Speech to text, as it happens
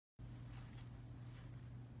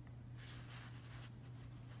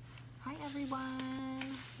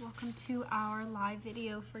everyone. Welcome to our live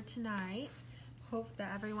video for tonight. Hope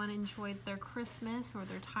that everyone enjoyed their Christmas or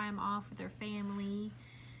their time off with their family.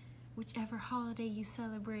 Whichever holiday you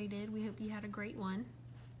celebrated, we hope you had a great one.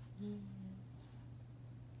 Yes.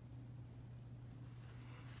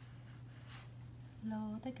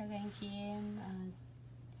 Hello tất cả các anh chị em.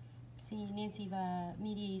 Nancy và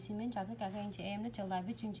Midi xin mến chào tất cả các anh chị em đã trở lại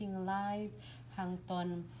với chương trình live hàng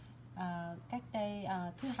tuần. Cách đây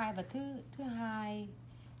thứ hai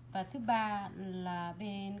và thứ ba là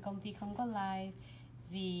bên công ty không có live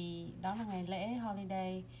vì đó là ngày lễ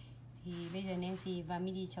holiday. Thì bây giờ Nancy và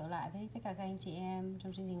Midi trở lại với tất cả các anh chị em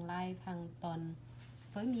trong chương trình live hàng tuần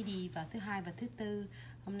với Midi vào thứ hai và thứ tư.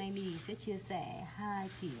 Hôm nay Midi sẽ chia sẻ hai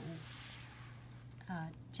kiểu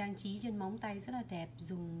trang trí trên móng tay rất là đẹp,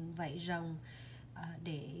 dùng vảy rồng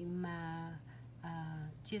để mà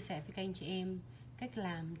chia sẻ với các anh chị em cách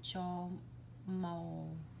làm cho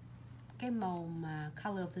cái màu mà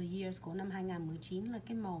Color of the Years của năm 2019 là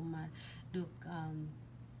cái màu mà được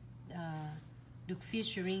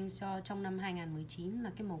featuring cho trong năm 2019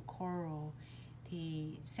 là cái màu coral.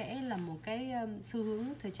 Thì sẽ là một cái xu hướng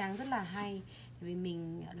thời trang rất là hay, vì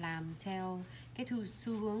mình làm theo cái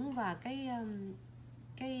xu hướng và cái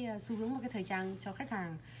xu hướng và cái thời trang cho khách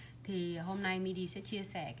hàng. Thì hôm nay Midi sẽ chia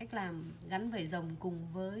sẻ cách làm gắn vảy rồng cùng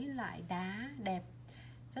với lại đá đẹp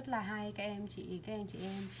rất là hay. Các anh chị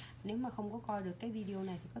em nếu mà không có coi được cái video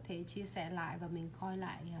này thì có thể chia sẻ lại và mình coi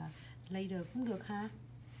lại later cũng được ha.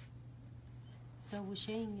 So we're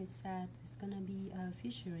saying is that it's gonna be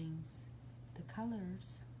featuring the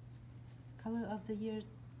color of the year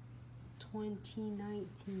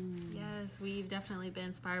 2019. Yes, we've definitely been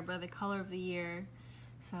inspired by the color of the year.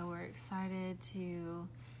 So we're excited to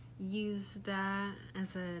use that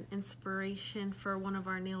as an inspiration for one of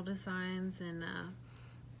our nail designs, and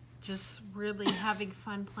just really having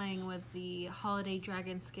fun playing with the Holiday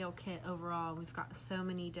Dragon Scale Kit overall. We've got so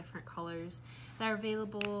many different colors that are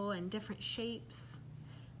available and different shapes.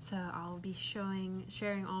 So I'll be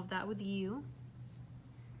sharing all of that with you.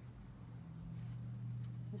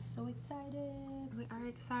 We're so excited. We are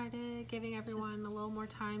excited, giving everyone a little more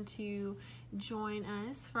time to join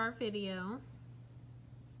us for our video.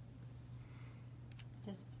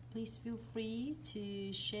 Just please feel free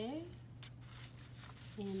to share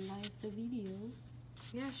and like the video.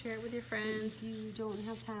 Yeah, share it with your friends. So if you don't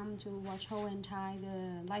have time to watch whole entire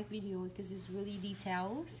the live video because it's really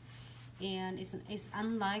details, and it's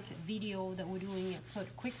unlike video that we're doing a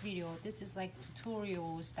quick video. This is like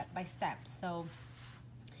tutorial step by step. So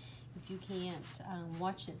if you can't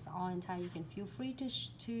watch it all entire, you can feel free to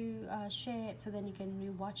share it, so then you can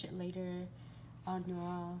rewatch it later on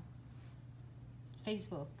your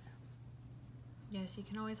Facebooks. Yes, you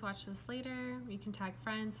can always watch this later. You can tag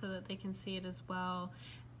friends so that they can see it as well.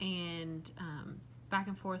 And back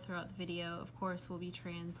and forth throughout the video, of course, we'll be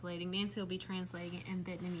translating. Nancy will be translating it in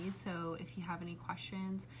Vietnamese, so if you have any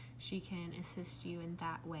questions, she can assist you in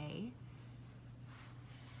that way.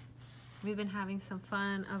 We've been having some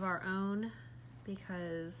fun of our own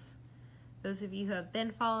because those of you who have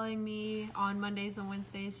been following me on Mondays and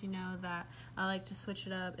Wednesdays, you know that I like to switch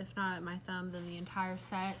it up. If not my thumb, then the entire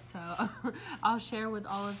set. So I'll share with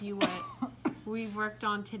all of you what we've worked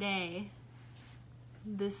on today.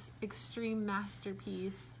 This extreme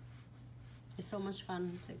masterpiece. It's so much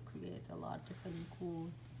fun to create a lot of different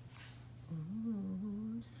cool.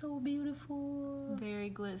 Ooh, so beautiful.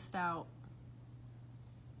 Very glitzed out.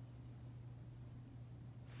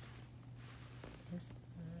 Just a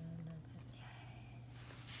little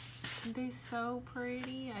bit. They're so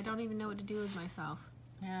pretty. I don't even know what to do with myself.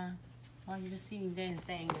 Yeah. Well, you're just sitting there and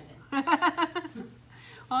staying with it.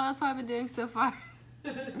 Well, that's what I've been doing so far.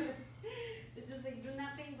 It's just like do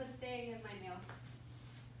nothing but staring at my nails.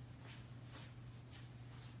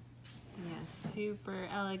 Yeah, super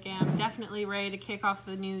elegant. I'm definitely ready to kick off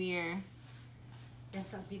the new year. Yes,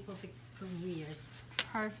 that'll be perfect for New Year's.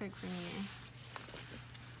 Perfect for me.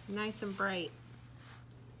 Nice and bright.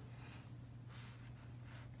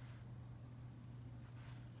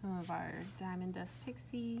 Some of our Diamond Dust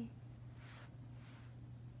Pixie.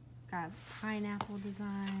 Got pineapple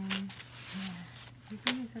design. Yeah. We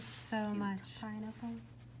use this so Cute much. Pineapple.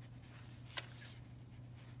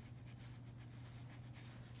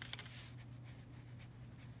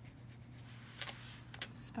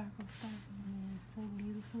 Sparkle, sparkle. Yeah, so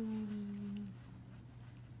beautiful, maybe.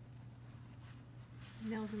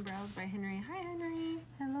 Nails and Brows by Henry. Hi, Henry.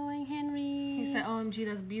 Hello, Henry. He said, OMG,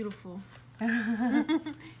 that's beautiful.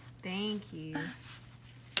 Thank you.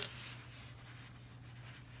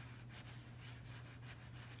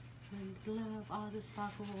 I love all the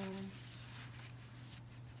sparkle.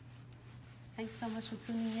 Thanks so much for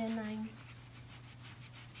tuning in, Anh.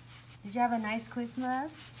 Did you have a nice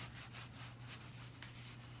Christmas?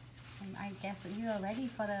 And I guess you are ready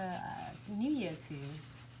for the New Year too.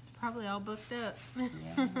 Probably all booked up.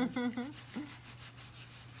 Yes.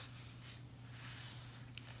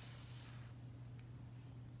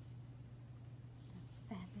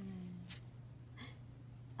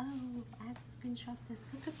 Oh, I have to screenshot this.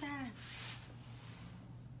 Look at that.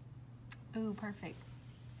 Ooh, perfect.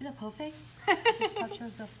 Is that perfect? These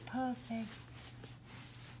pictures are perfect.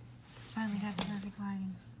 Finally got the perfect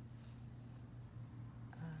lighting.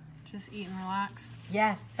 Just eat and relax.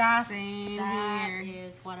 Yes, that Same here.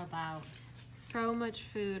 is what about. So much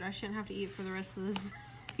food. I shouldn't have to eat for the rest of this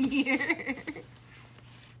year.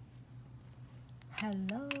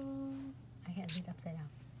 Hello. I can't read upside down.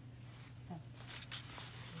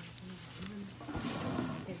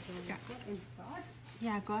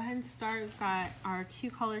 Yeah, go ahead and start. We've got our 2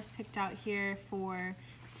 colors picked out here for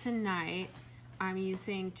tonight. I'm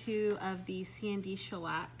using 2 of the C&D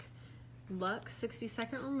Shellac Luxe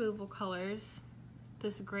 60-second removal colors.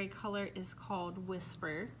 This gray color is called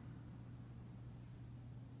Whisper.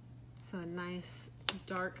 So a nice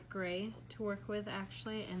dark gray to work with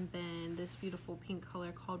actually, and then this beautiful pink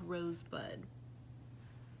color called Rosebud.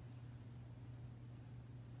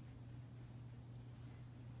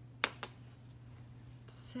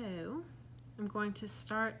 So I'm going to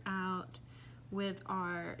start out with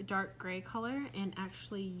our dark gray color and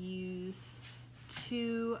actually use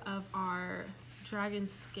 2 of our dragon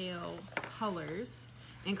scale colors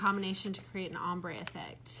in combination to create an ombre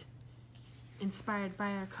effect, inspired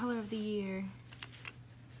by our color of the year.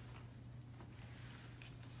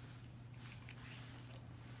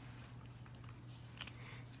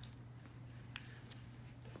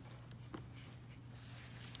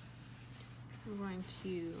 So we're going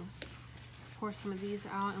to pour some of these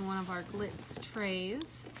out in one of our Glitz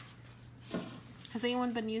trays. Has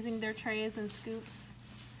anyone been using their trays and scoops?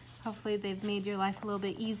 Hopefully they've made your life a little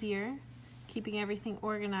bit easier, keeping everything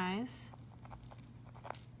organized.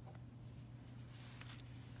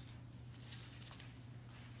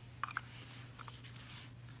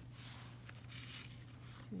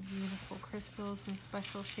 Some beautiful crystals and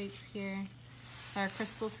special shapes here. Our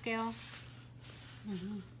crystal scale.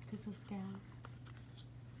 Crystal scale.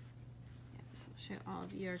 Yes, I'll show all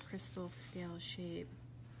of you our crystal scale shape.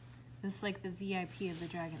 This is like the VIP of the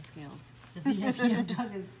dragon scales. The VIP of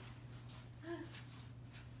dragon.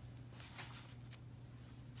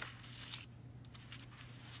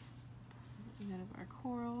 A bit of our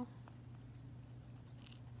coral.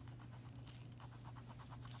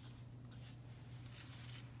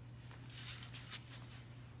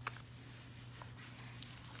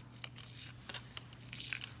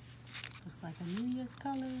 Looks like a New Year's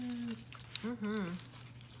colors. So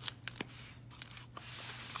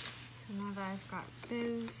now that I've got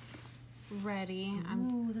those ready,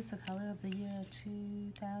 Ooh, this is the color of the year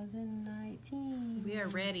 2019. we are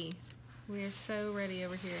ready. We are so ready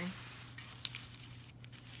over here.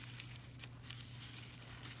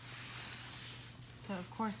 So of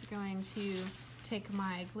course going to take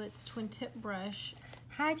my Glitz twin tip brush.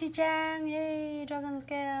 Hi, Ji-Chang! Yay, dragon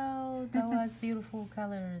scale! That was beautiful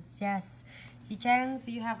colors. Yes, Ji-Chang,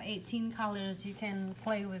 so you have 18 colors. You can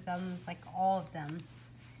play with them. It's like all of them.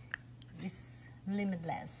 It's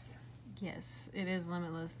limitless. Yes, it is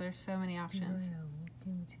limitless. There's so many options.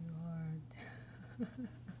 Working too hard.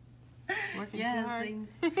 Working too hard.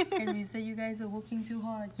 Can we say you guys are working too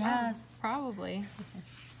hard? Yes. Oh, probably.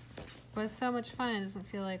 But it's so much fun. It doesn't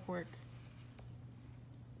feel like work.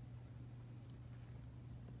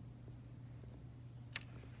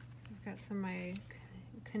 I've got some of my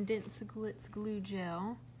condensed Glitz glue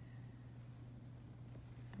gel.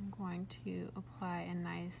 I'm going to apply a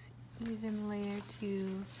nice even layer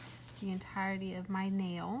to the entirety of my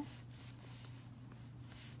nail.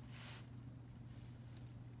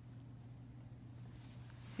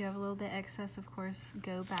 If you have a little bit excess, of course,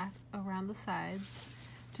 go back around the sides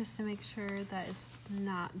just to make sure that it's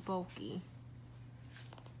not bulky.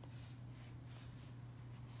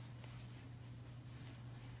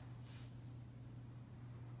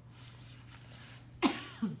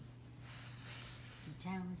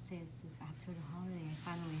 Jan says just after the holiday, I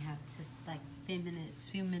finally have just like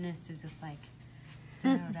few minutes to just like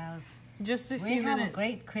settle down. Just a few We have minutes. a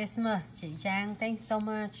great Christmas, Jan. Thanks so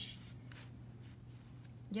much.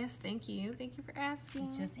 Yes, thank you. Thank you for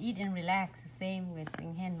asking. Just eat and relax. The same with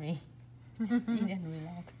St. Henry. Just eat and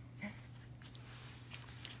relax.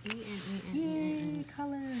 Yay,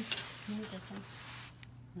 colors. You need this one?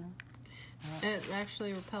 No? It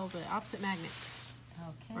actually repels it. Opposite magnets.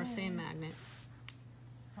 Okay. Or same magnets.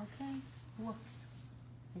 Okay. works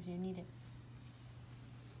if you need it.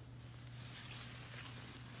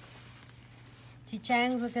 Chị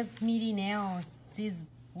Trang, look at meaty nails. She's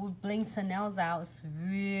blinks her nails out. It's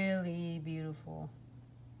really beautiful.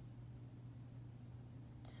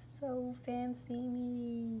 So fancy,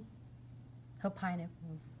 meaty. Her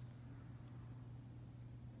pineapples.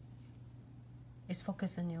 It's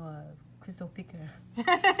focused on your crystal picker.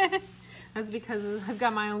 That's because I've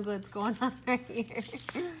got my own glitz going on right here.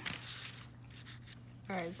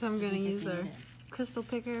 Alright, so I'm going to use a crystal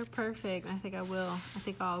picker. Perfect. I think I will. I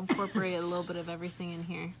think I'll incorporate a little bit of everything in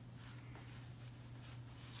here.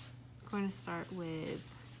 I'm going to start with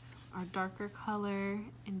our darker color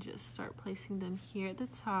and just start placing them here at the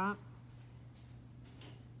top.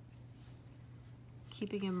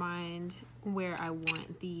 Keeping in mind where I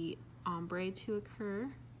want the ombre to occur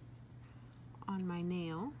on my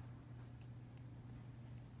nail.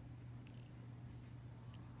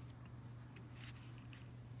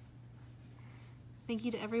 Thank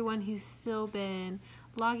you to everyone who's still been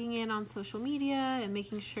logging in on social media and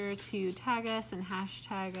making sure to tag us and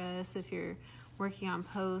hashtag us if you're working on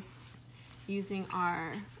posts using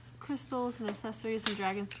our crystals and accessories and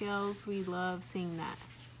dragon scales. We love seeing that.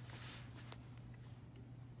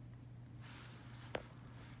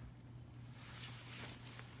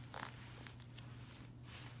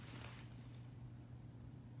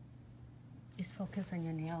 Just focus on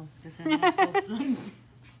your nails because your nails both blinked.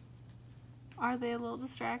 Are they a little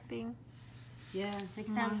distracting? Yeah,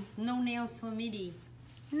 next time, no nails for Midi.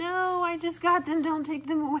 No, I just got them. Don't take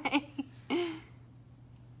them away.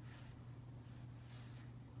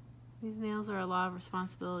 These nails are a lot of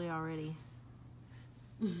responsibility already.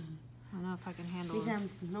 I don't know if I can handle Next them.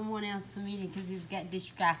 time, no more nails for Midi because he's get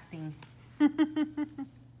distracting.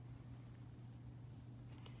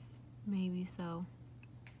 Maybe so.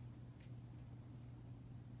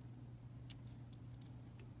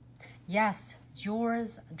 Yes,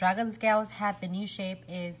 yours dragon scales have the new shape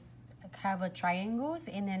is kind of triangles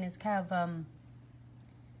and then it's kind of got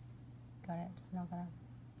it. It's not gonna.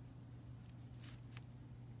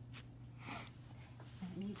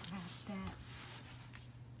 Let me grab that.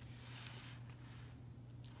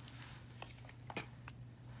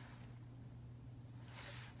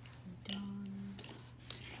 Done.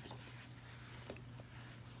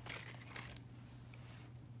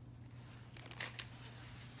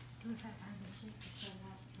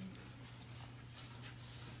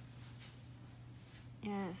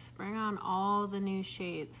 Yes, bring on all the new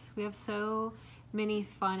shapes. We have so many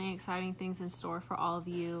fun and exciting things in store for all of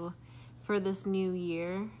you for this new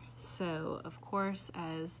year. So, of course,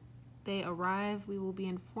 as they arrive, we will be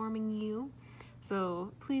informing you.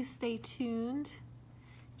 So please stay tuned.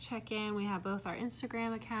 Check in. We have both our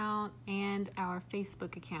Instagram account and our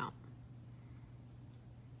Facebook account.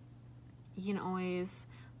 You can always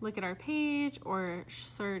look at our page or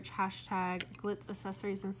search hashtag Glitz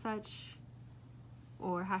accessories and such,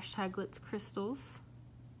 or hashtag Glitz crystals.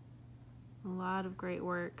 A lot of great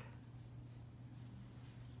work.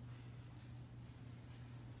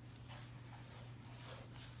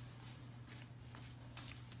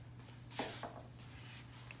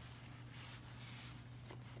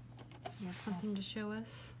 You have something to show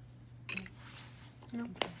us? No.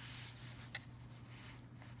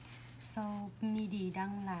 So, Midi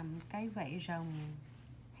đang làm cái vảy rồng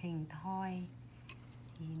hình thoi.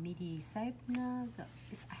 Thì Midi xếp nó,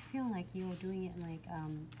 I feel like you're doing it like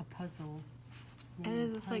a puzzle. It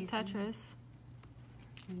is, it's like Tetris.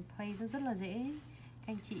 Mình play rất là dễ.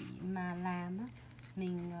 Các anh chị mà làm á,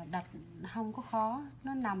 mình đặt không có khó,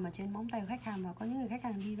 nó nằm ở trên móng tay của khách hàng, và có những người khách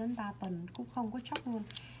hàng đi đến 3 tuần cũng không có chóc luôn.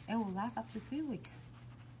 It will last up to 3 weeks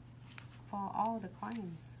for all the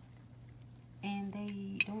clients. And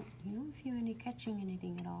they don't feel any catching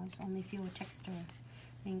anything at all. It's only feel a texture.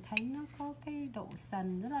 Mình thấy nó có cái độ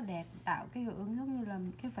sần rất là đẹp, tạo cái hiệu ứng giống như là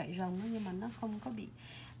cái vảy rồng ấy, nhưng mà nó không có bị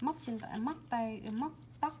móc trên móc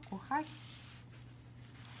tóc của khách.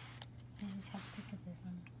 I just have to pick up this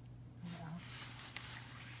one.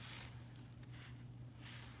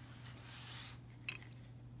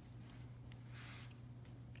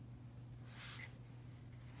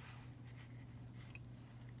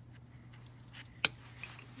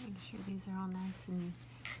 Make sure these are all nice and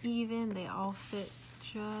even. They all fit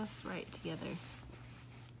just right together.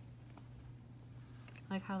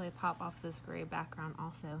 I like how they pop off this gray background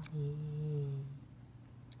also.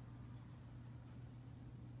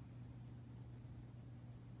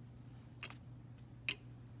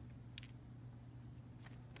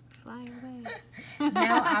 Fly away.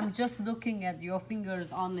 Now I'm just looking at your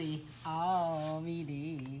fingers only. Oh,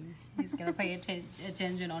 Midi. She's gonna pay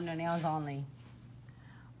attention on your nails only.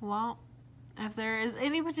 Well, If there is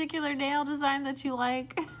any particular nail design that you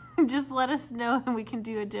like, just let us know and we can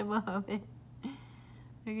do a demo of it.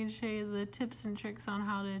 I can show you the tips and tricks on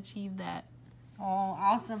how to achieve that. Oh,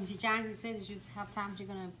 awesome. Chị Trang, you said you have time, you're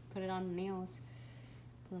going to put it on nails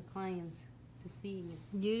for the clients to see.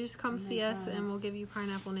 You just come see us and we'll give you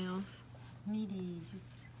pineapple nails. Meaty, just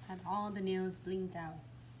had all the nails blinked out.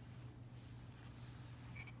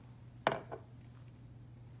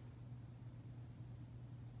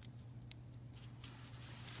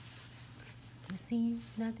 You see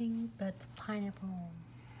nothing but pineapple.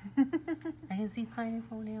 I can see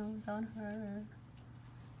pineapple nails on her.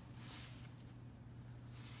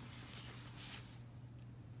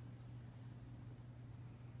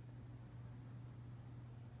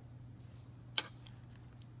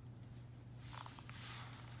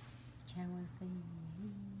 Chang was saying,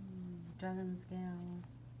 dragon scale.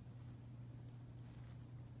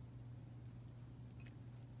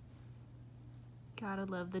 Gotta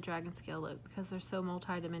love the dragon scale look because they're so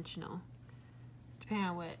multi-dimensional. Depending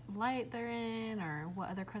on what light they're in or what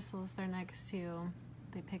other crystals they're next to,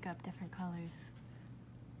 they pick up different colors.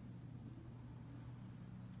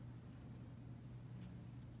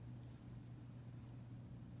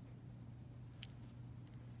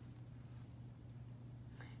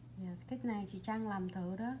 Yes, cách này chị Trang làm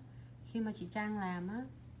thử đó. Khi mà chị Trang làm á,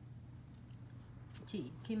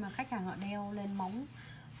 khi mà khách hàng họ đeo lên móng,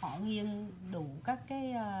 họ nghiêng đủ các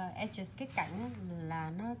cái edges, cái cạnh á,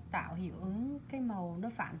 là nó tạo hiệu ứng cái màu, nó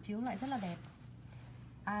phản chiếu lại rất là đẹp.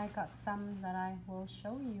 I got some that I will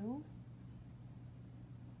show you.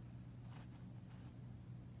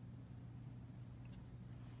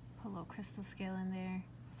 Put a little crystal scale in there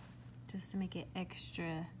just to make it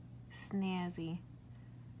extra snazzy.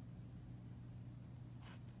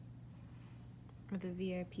 Or the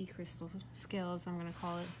VIP crystal scale, as I'm going to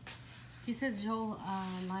call it. This is so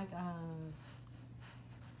like a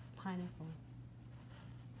pineapple.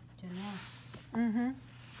 Yes. Mm-hmm.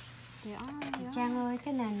 They are. Trang ơi,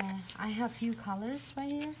 cái này nè, I have few colors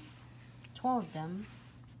right here. 12 of them.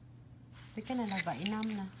 Cái này là vảy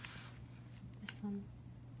 5 nè. This one.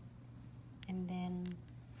 And then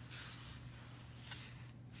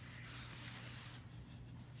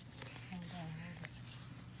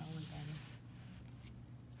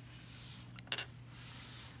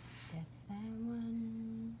that's that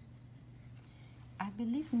one. I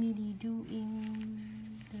believe Midi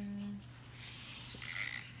doing the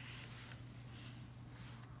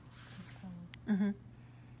this color. Mm-hmm.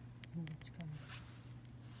 And this color.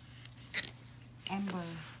 Amber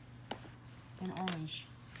and orange.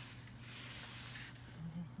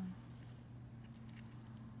 And this one.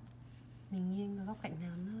 Mình nghiêng cái góc cạnh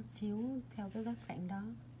nào nó chiếu theo cái góc cạnh đó.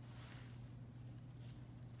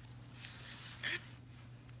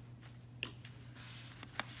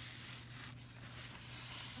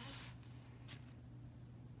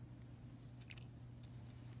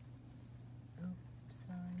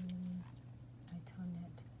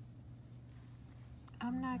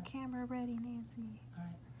 I'm not camera ready, Nancy.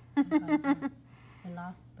 Alright. I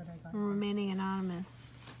lost, but I got it. Remaining anonymous.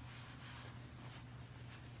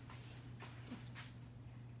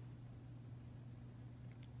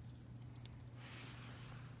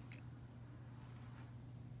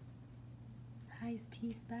 Hi,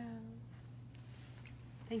 Peace Bell.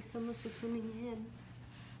 Thanks so much for tuning in.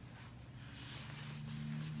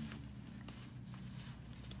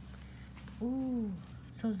 Ooh.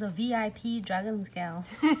 So the VIP dragon scale.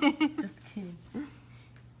 Just kidding.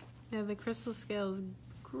 Yeah, the crystal scale is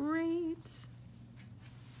great.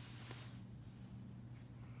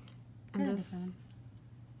 And this.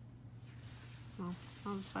 Well,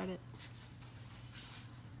 I'll just fight it.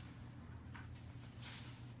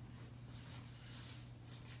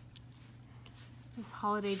 This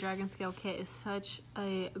holiday dragon scale kit is such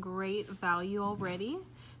a great value already,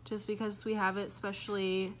 just because we have it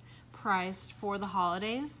specially priced for the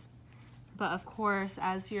holidays. But of course,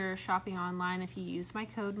 as you're shopping online, if you use my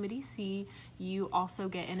code MIDIC, you also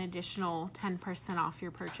get an additional 10% off your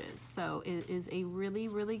purchase. So it is a really,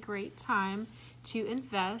 really great time to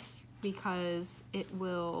invest because it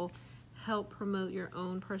will help promote your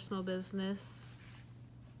own personal business.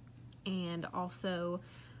 And also,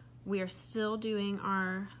 we are still doing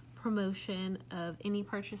our promotion of any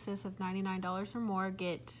purchases of $99 or more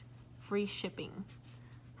get free shipping.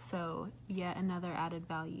 So yet another added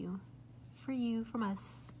value for you from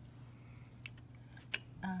us.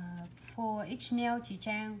 For each nail chị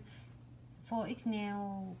Trang, for each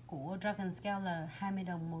nail của Dragon Scale là 20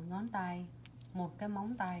 đồng một ngón tay, một cái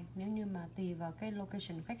móng tay, nếu như mà tùy vào cái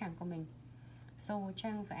location khách hàng của mình. So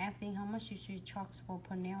Chang's asking how much you should charge for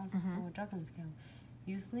per nails for Dragon Scale.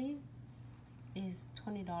 Usually is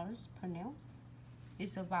 $20 per nails.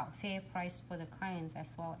 It's about fair price for the clients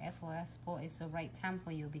as well as for it's the right time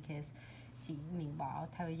for you because mình bỏ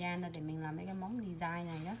thời gian ra để mình làm mấy cái móng design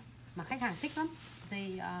này đó mà khách hàng thích lắm.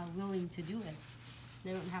 They are willing to do it.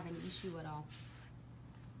 They don't have any issue at all.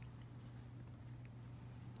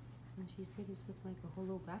 And she said it looks like a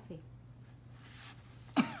holographic.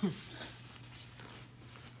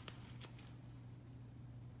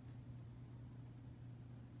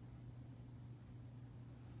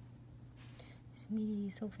 This meaty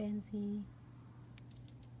is so fancy.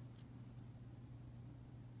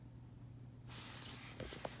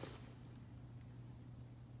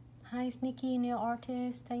 Hi, Sneaky Nail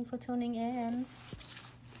Artist. Thanks for tuning in.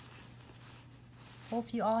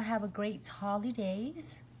 Hope you all have a great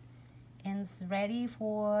holidays and it's ready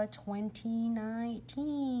for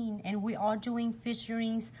 2019. And we are doing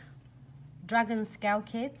featurings Dragon Scale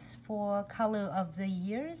kits for color of the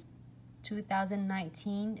years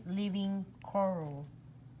 2019 Living Coral.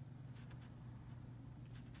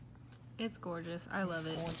 It's gorgeous. I love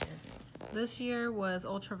it. Gorgeous. This year was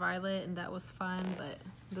ultraviolet and that was fun, but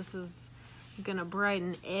this is gonna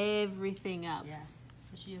brighten everything up. Yes.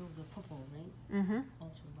 This year was a purple, right? Mm-hmm.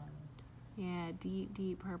 Ultraviolet. Yeah, deep,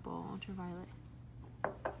 deep purple, ultraviolet.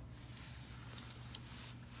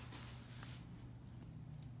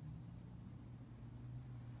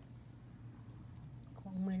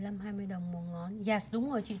 Còn 15-20 đồng một ngón. Yes,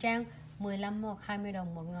 đúng rồi chị Trang. 15 hoặc 20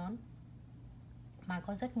 đồng một ngón. Mà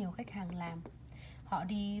có rất nhiều khách hàng làm. Họ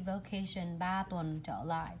đi vacation 3 tuần trở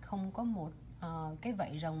lại không có một cái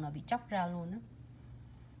vảy rồng nào bị chóc ra luôn á.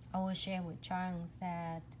 I will share with Charles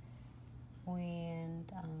that when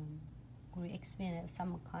we experienced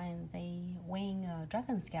some clients, they weighing a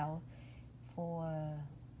dragon scale for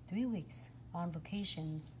 3 weeks on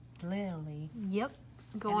vacations, literally. Yep.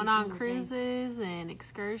 Going on cruises and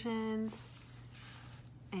excursions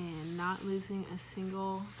and not losing a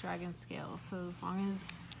single dragon scale. So as long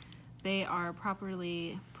as they are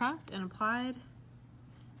properly prepped and applied,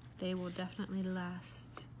 they will definitely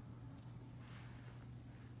last.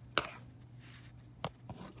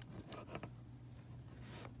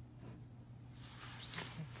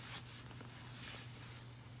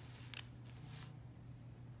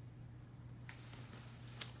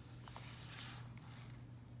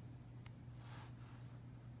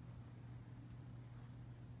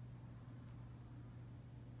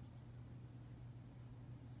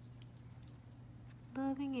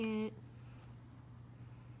 Loving it.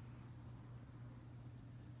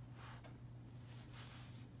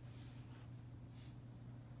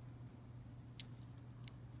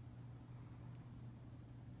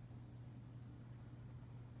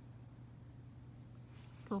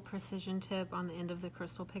 This little precision tip on the end of the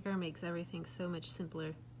crystal picker makes everything so much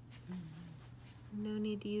simpler. Mm-hmm. No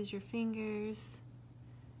need to use your fingers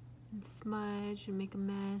and smudge and make a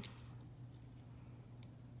mess.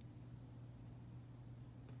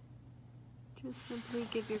 Just simply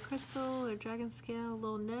give your crystal or dragon scale a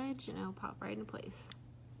little nudge and it'll pop right into place.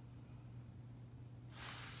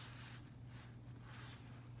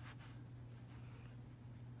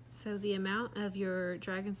 So the amount of your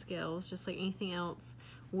dragon scales, just like anything else,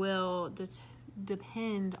 will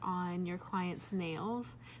depend on your client's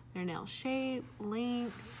nails, their nail shape,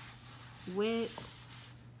 length, width.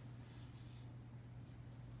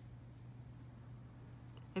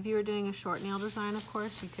 If you were doing a short nail design, of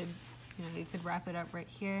course, you could wrap it up right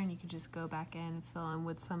here and you could just go back in and fill in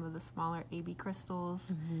with some of the smaller AB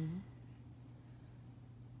crystals. Mm-hmm.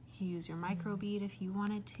 You can use your micro bead if you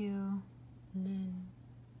wanted to. Nên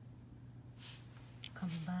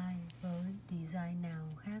combine với design nào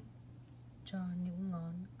khác cho những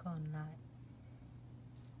ngón còn lại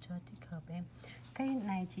cho thích hợp em. Cái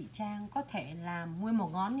này chị Trang có thể làm nguyên một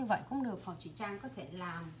ngón như vậy cũng được, hoặc chị Trang có thể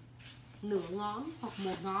làm nửa ngón hoặc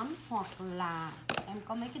một ngón, hoặc là em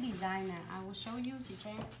có mấy cái design này. I will show you chị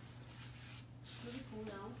Trang. Really cool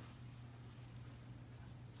though.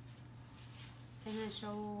 Can I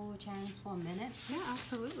show Chance for a minute? Yeah,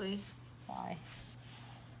 absolutely. Sorry,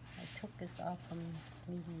 I took this off from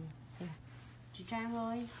media. Yeah. Chị Trang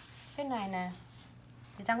ơi, cái này nè,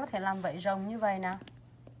 chị Trang có thể làm vảy rồng như vậy nè.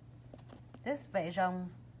 This vảy rồng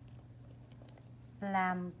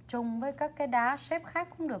làm chung với các cái đá shape khác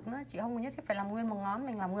cũng được nữa. Chị không nhất thiết phải làm nguyên một ngón,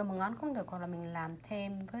 mình làm nguyên một ngón cũng được, hoặc là mình làm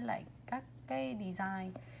thêm với lại các cái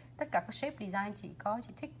design. Tất cả các shape design chị có,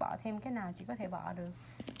 chị thích bỏ thêm cái nào chị có thể bỏ được.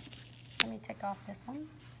 Let me take off this one.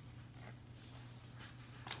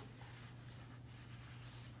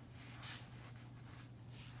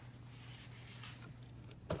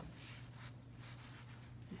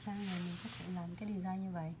 Trang này mình có thể làm cái design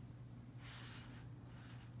như vậy.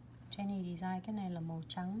 Jenny design cái này là màu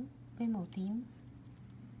trắng với màu tím.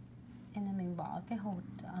 Nên là mình bỏ cái hột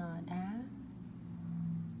đá.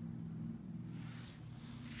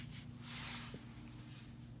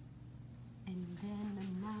 And then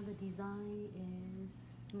another design is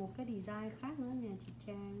một cái design khác nữa nè chị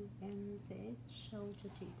Trang, em sẽ show cho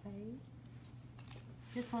chị thấy.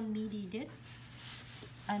 This one Midi did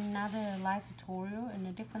another live tutorial and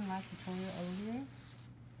a different live tutorial earlier.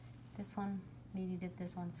 This one Midi did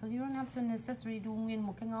this one, so you don't have to necessarily do nguyên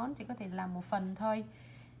một cái ngón, chỉ có thể làm một phần thôi.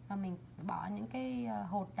 Và mình bỏ những cái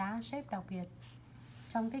hột đá shape đặc biệt.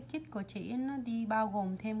 Trong cái kit của chị nó đi bao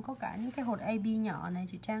gồm thêm có cả những cái hột AB nhỏ này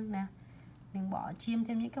chị Trang nè. Mình bỏ chiêm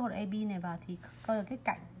thêm những cái hột AB này vào thì coi là cái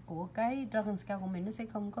cạnh của cái dragon scale của mình nó sẽ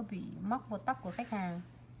không có bị móc vào tóc của khách hàng.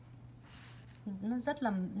 Nó rất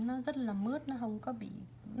là mướt, nó không có bị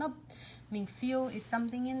mình feel is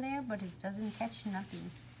something in there but it doesn't catch nothing.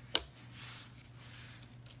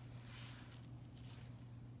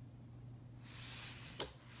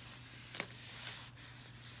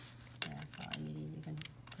 Yeah, so immediately you can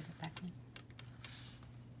put it back in.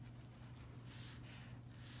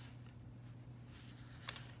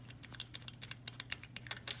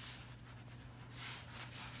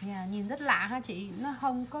 Yeah, nhìn rất lạ ha chị. Nó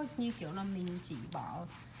không có như kiểu là mình chỉ bỏ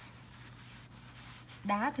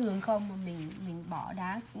đá thường không, mà mình bỏ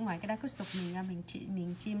đá ngoài cái đá crystal mình ra,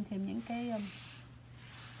 mình chim thêm những cái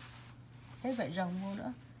vảy rồng vô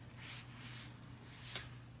nữa.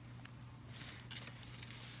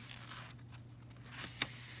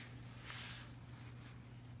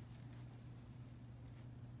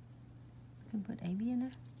 You can put AB in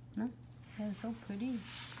there. No? They're so pretty.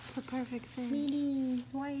 It's a perfect thing. Midi,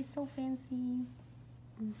 why is so fancy?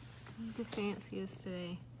 The fanciest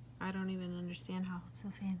today. I don't even understand how it's so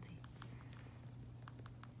fancy.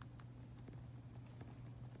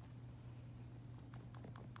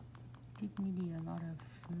 Give Midi a lot of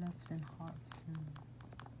loves and hearts.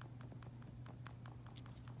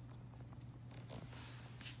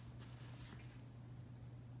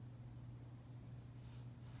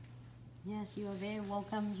 Yes, you are very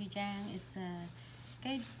welcome, Ji Trang. It's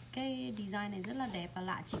cái design này rất là đẹp và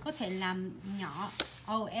lạ. Chị có thể làm nhỏ.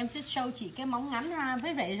 Em sẽ show chị cái móng ngắn ha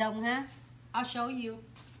với rễ rồng ha. I'll show you.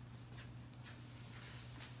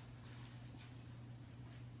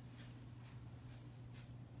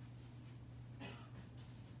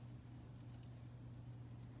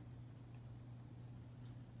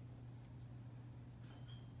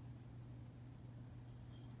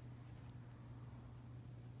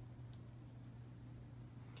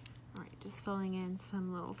 Just filling in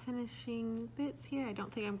some little finishing bits here. I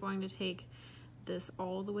don't think I'm going to take this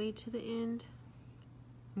all the way to the end.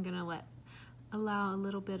 I'm gonna allow a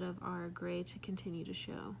little bit of our gray to continue to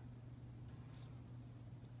show.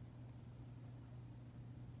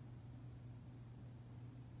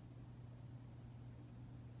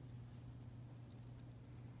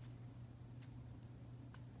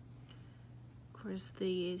 Of course,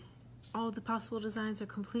 all the possible designs are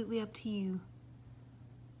completely up to you.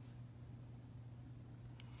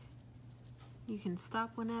 You can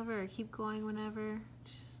stop whenever or keep going whenever.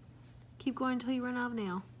 Just keep going until you run out of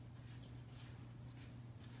nail.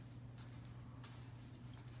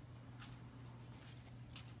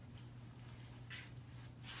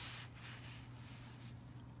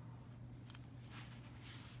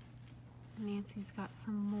 Nancy's got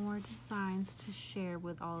some more designs to share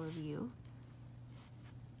with all of you.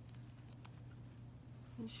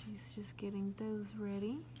 And she's just getting those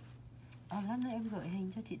ready. Lát nữa em gửi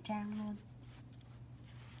hình cho chị Trang luôn.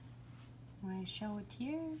 I show it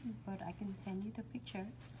here, but I can send you the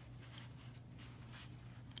pictures.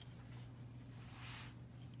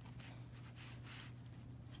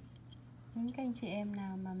 Những cái anh chị em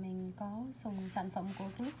nào mà mình có dùng sản phẩm của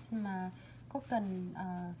Glitz mà có cần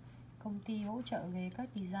công ty hỗ trợ về các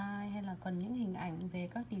design hay là cần những hình ảnh về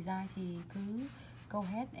các design thì cứ go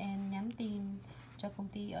ahead and nhắn tin cho công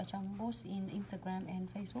ty ở trong post in Instagram and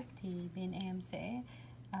Facebook thì bên em sẽ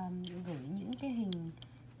gửi những cái hình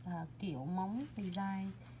kiểu móng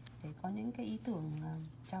design để có những cái ý tưởng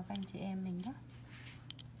cho các anh chị em mình đó.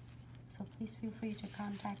 So please feel free to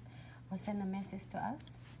contact or send a message to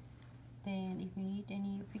us. Then if you need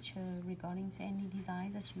any picture regarding to any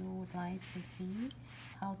designs that you would like to see,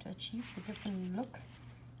 how to achieve the different look,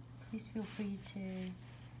 please feel free to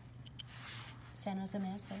send us a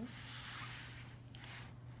message.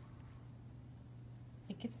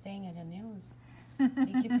 You keep staying at your nails.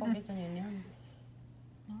 You keep focusing on your nails.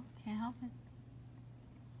 Well, can't help it.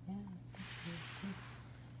 Yeah, this is good.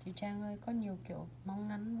 Chị Trang ơi, có nhiều kiểu móng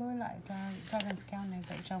ngắn với lại dragon scale này,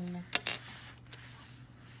 vậy rồng này.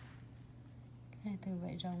 Cái này từ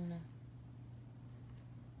vảy rồng nè.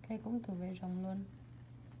 Cái này cũng từ vảy rồng luôn.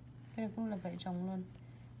 Cái này cũng là vảy rồng luôn.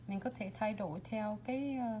 Mình có thể thay đổi theo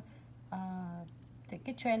cái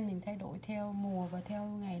trend, mình thay đổi theo mùa và theo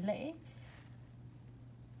ngày lễ.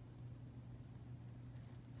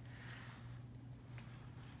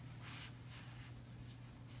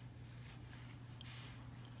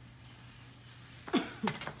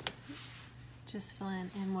 Just filling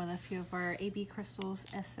in with a few of our AB crystals,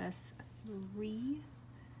 SS3.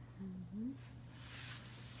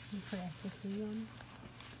 You put SS3 on.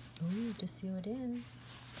 Ooh, to seal it in.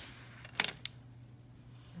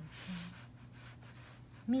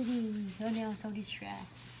 Me, your nails so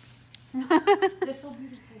distressed. They're so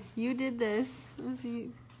beautiful. You did this. This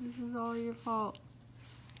is all your fault.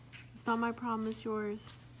 It's not my problem, it's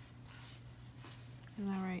yours. Isn't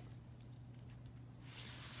that right?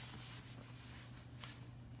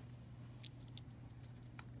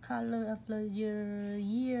 Color of the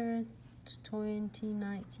year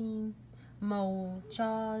 2019. Màu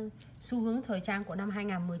cho xu hướng thời trang của năm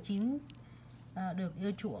 2019 được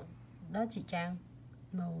ưa chuộng. Đó chị Trang.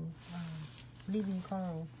 Màu Living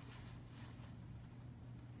Coral.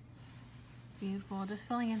 Beautiful. Just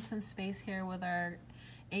filling in some space here with our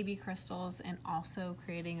AB crystals and also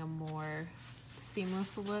creating a more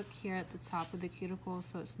seamless look here at the top of the cuticle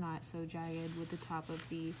so it's not so jagged with the top of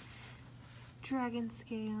the dragon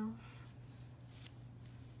scales.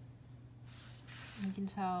 You can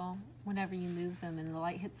tell whenever you move them and the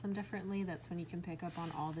light hits them differently, that's when you can pick up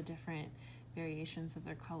on all the different variations of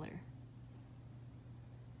their color.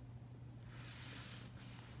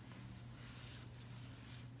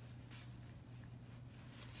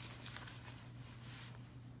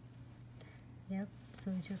 Yep,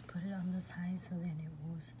 so we just put it on the side so then it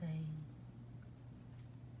will stay.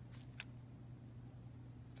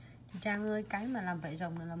 Trang ơi, cái mà làm vảy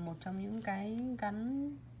rồng này là một trong những cái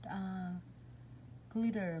gắn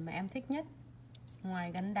glitter mà em thích nhất.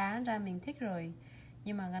 Ngoài gắn đá ra mình thích rồi,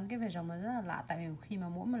 nhưng mà gắn cái vảy rồng là rất là lạ. Tại vì khi mà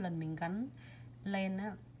mỗi một lần mình gắn lên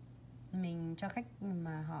á, mình cho khách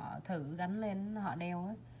mà họ thử gắn lên, họ đeo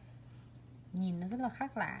á, nhìn nó rất là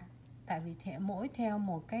khác lạ. Tại vì mỗi theo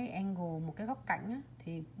một cái angle, một cái góc cạnh á,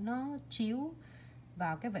 thì nó chiếu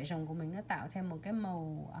vào cái vảy rồng của mình, nó tạo thêm một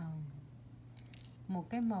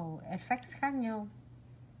cái màu effects khác nhau.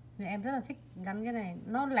 Nên em rất là thích gắn cái này.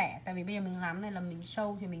 Nó lẻ, tại vì bây giờ mình làm cái này là mình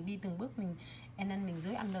show thì mình đi từng bước, nên mình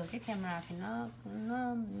dưới under cái camera thì nó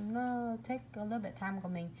take a little bit time của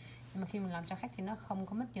mình. Nhưng mà khi mình làm cho khách thì nó không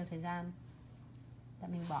có mất nhiều thời gian. Tại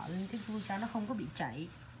mình bỏ lên cái glue cho nó không có bị chảy.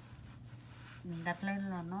 Mình đặt lên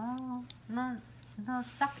là nó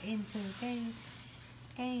suck into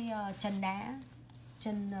cái chân đá,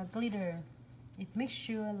 chân glitter. It makes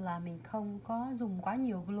sure là mình không có dùng quá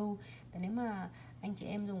nhiều glue. Tại nếu mà anh chị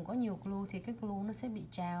em dùng quá nhiều glue thì cái glue nó sẽ bị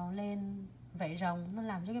trào lên vảy rồng, nó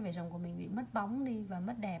làm cho cái vảy rồng của mình bị mất bóng đi và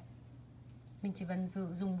mất đẹp. Mình chỉ cần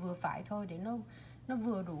dùng vừa phải thôi để nó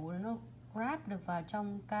vừa đủ, để nó grab được vào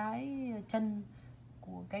trong cái chân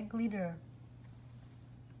của cái glitter.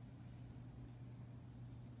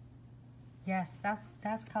 Yes,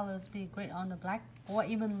 that colors be great on the black, or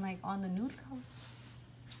even like on the nude color,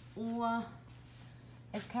 or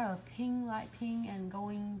it's kind of pink, light pink, and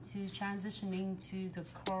going to transitioning to the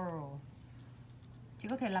coral. Chị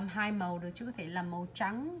có thể làm hai màu được, chị có thể làm màu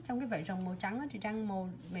trắng trong cái vảy rồng màu trắng đó, chị trang màu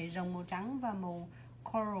vảy rồng màu trắng và màu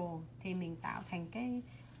coral thì mình tạo thành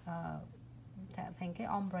cái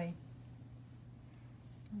ombre.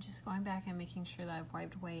 I'm just going back and making sure that I've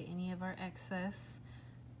wiped away any of our excess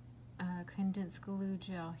condensed glue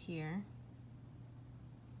gel here.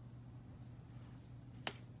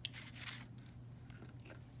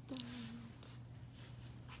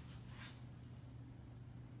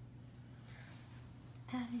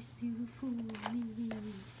 That is beautiful.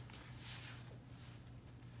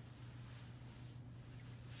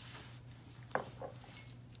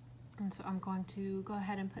 And so I'm going to go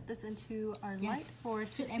ahead and put this into our light for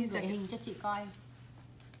 60 em gửi seconds. hình cho chị coi.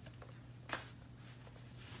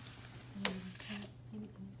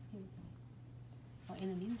 In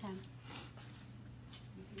the meantime,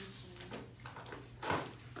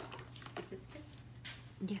 is it good?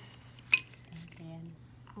 Yes. And then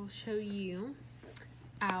I'll show you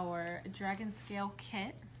our dragon scale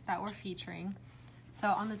kit that we're featuring. So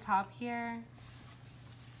on the top here,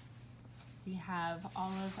 we have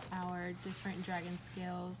all of our different dragon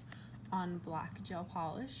scales on black gel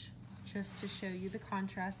polish, just to show you the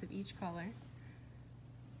contrast of each color.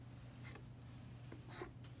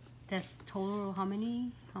 That's total how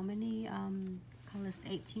many colors?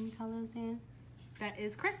 18 colors there? That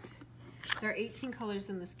is correct. There are 18 colors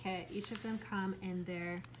in this kit. Each of them come in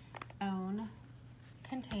their own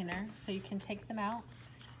container, so you can take them out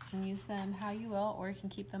and use them how you will, or you can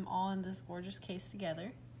keep them all in this gorgeous case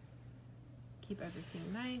together. Keep everything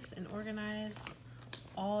nice and organized.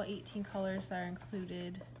 All 18 colors are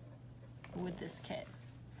included with this kit.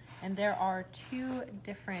 And there are 2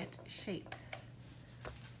 different shapes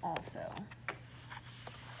also.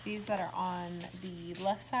 These that are on the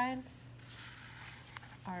left side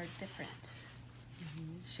are different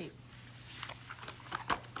shape.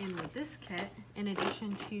 And with this kit, in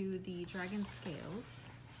addition to the dragon scales,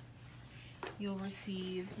 you'll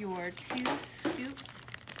receive your 2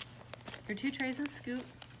 trays and scoop.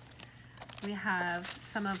 We have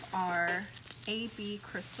some of our AB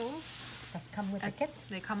crystals. Does come with the kit?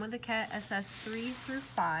 They come with the kit, SS 3 through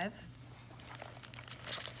 5.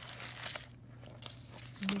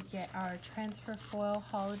 You get our transfer foil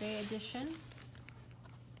holiday edition.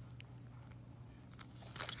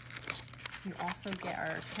 You also get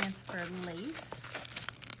our transfer lace,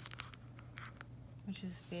 which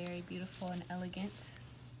is very beautiful and elegant.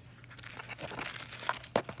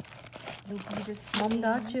 You'll be the same. Mom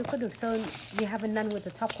đó chưa có được sơn. You haven't done with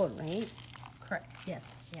the top coat, right? Correct. Yes.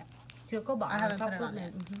 Yeah. Chưa có bỏ top coat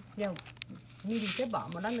này. Yeah. Midi sẽ bỏ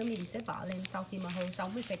một lát nữa, Midi sẽ bỏ lên sau khi mà hold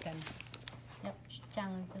 60 seconds. Yep.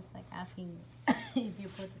 Trang just like asking if you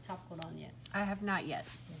put the top coat on yet. I have not yet.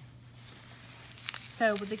 Yeah.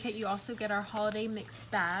 So with the kit, you also get our holiday mix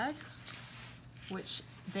bag, which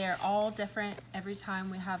they're all different. Every time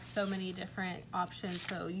we have so many different options,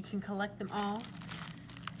 so you can collect them all.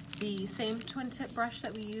 The same twin tip brush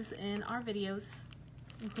that we use in our videos,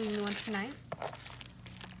 including the one tonight.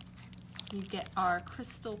 You get our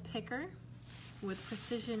crystal picker with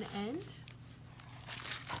precision end.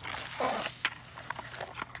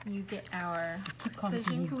 You get our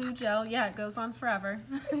precision glue gel. Yeah, it goes on forever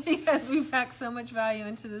because we pack so much value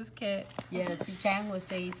into this kit. Yeah, Chang will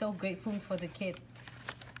say so grateful for the kit.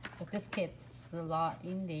 But this kit's a lot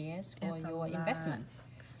in there for your investment.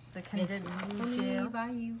 The condensed glue gel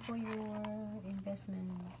value for your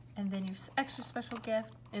investment. And then your extra special gift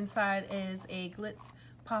inside is a Glitz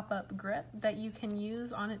pop-up grip that you can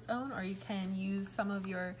use on its own, or you can use some of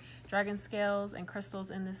your dragon scales and crystals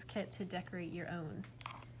in this kit to decorate your own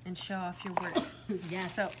and show off your work. Yeah.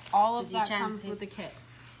 So all of that comes with the kit.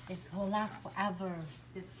 This will last forever,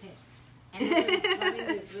 this kit. And it's running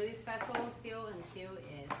this really special still until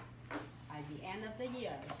is by the end of the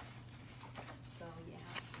year. So you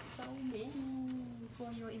have so many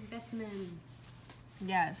for your investment.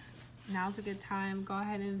 Yes. Now's a good time. Go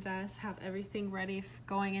ahead and invest. Have everything ready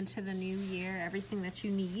going into the new year. Everything that you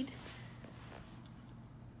need.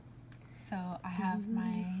 So I have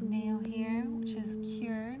my nail here, which is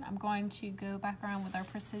cured. I'm going to go back around with our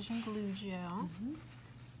precision glue gel.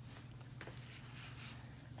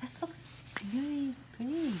 This looks really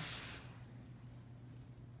pretty.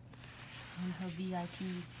 And her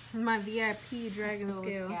VIP. My VIP dragon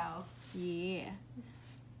scale. Scale. Yeah.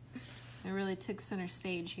 It really took center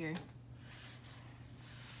stage here.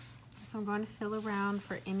 So I'm going to fill around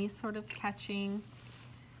for any sort of catching,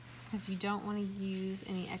 because you don't want to use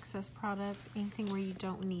any excess product, anything where you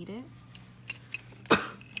don't need it.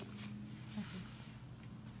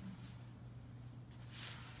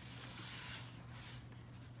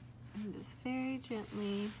 And just very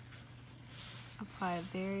gently apply a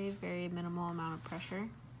very, very minimal amount of pressure.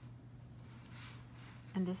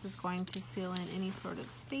 And this is going to seal in any sort of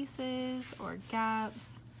spaces or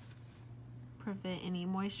gaps, prevent any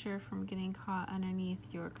moisture from getting caught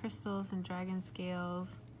underneath your crystals and dragon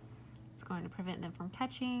scales. It's going to prevent them from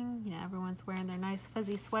catching. You know, everyone's wearing their nice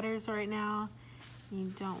fuzzy sweaters right now.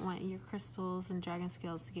 You don't want your crystals and dragon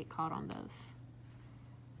scales to get caught on those.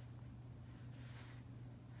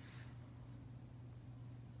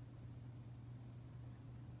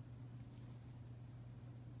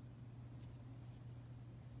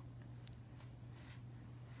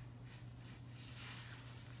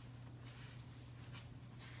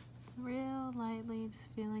 Real lightly, just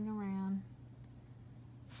feeling around.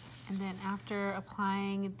 And then after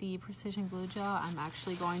applying the precision glue gel, I'm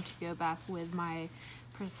actually going to go back with my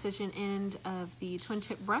precision end of the twin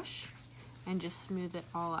tip brush and just smooth it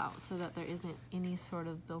all out so that there isn't any sort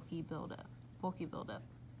of bulky buildup.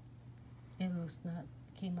 It looks not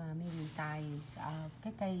khi mà mình xài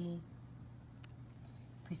cái cây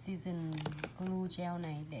precision glue gel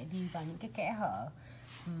này để đi vào những cái kẽ hở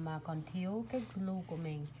mà còn thiếu cái glue của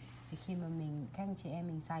mình. Thì khi mà các anh chị em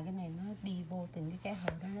mình xài cái này, nó đi vô từng cái kẽ hở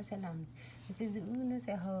đó, nó sẽ giữ, nó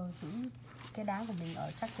sẽ giữ cái đá của mình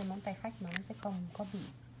ở chắc trên móng tay khách, mà nó sẽ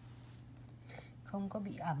không có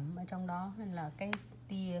bị ẩm ở trong đó, nên là cái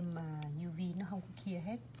tia mà UV nó không có clear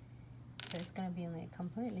hết. So it's gonna be like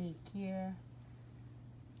completely clear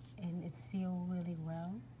and it sealed really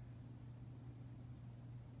well.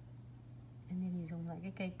 And then thì dùng lại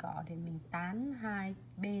cái cây cọ để mình tán hai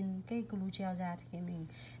bên cái glue gel ra, thì khi mình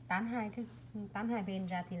tán hai bên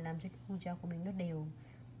ra thì làm cho cái glue gel của mình nó đều,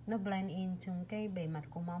 nó blend in trong cái bề mặt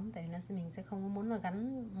của móng. Tại mình sẽ không muốn là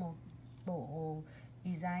gắn một bộ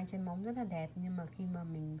design trên móng rất là đẹp, nhưng mà khi mà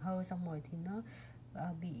mình hơ xong rồi thì nó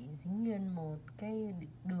bị dính nguyên một cái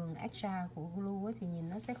đường extra của glue ấy, thì nhìn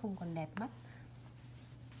nó sẽ không còn đẹp mắt.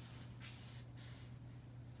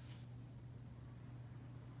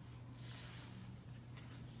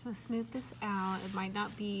 So smooth this out. It might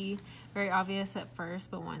not be very obvious at first,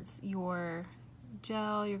 but once your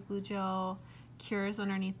glue gel cures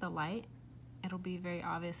underneath the light, it'll be very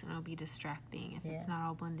obvious and it'll be distracting if it's not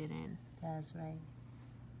all blended in. That's right.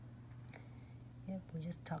 Yep, we're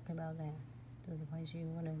just talking about that. Otherwise you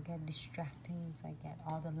want to get distracting, it's like get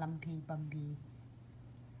all the lumpy, bumpy.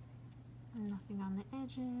 Nothing on the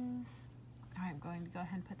edges. All right, I'm going to go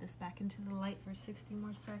ahead and put this back into the light for 60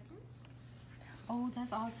 more seconds. Oh,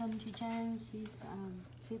 that's awesome, Chi-chan. She's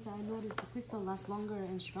said I noticed the crystal lasts longer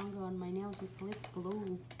and stronger on my nails with Glitz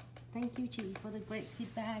glue. Thank you, Chi, for the great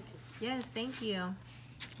feedbacks. Yes, thank you.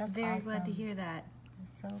 That's very awesome. glad to hear that. I'm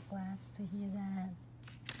so glad to hear that.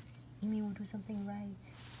 Amy will do something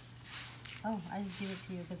right. Oh, I just give it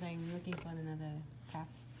to you because I'm looking for another cap.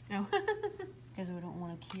 No. Because we don't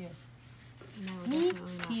want to cure. No, Me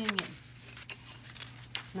definitely not. curing it.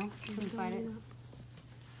 No? Couldn't find it?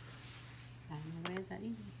 Where is that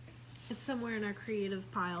even? It's somewhere in our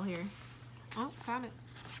creative pile here. Oh, found it.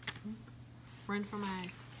 Run for my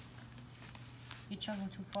eyes. You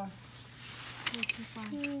traveled too far. Not too far.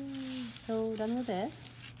 So done with this.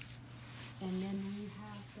 And then we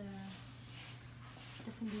have the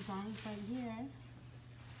different designs right here.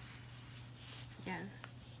 Yes,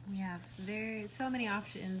 we have so many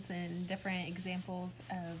options and different examples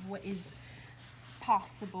of what is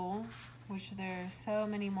possible, which there are so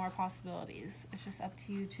many more possibilities. It's just up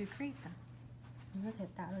to you to create them. Mình có thể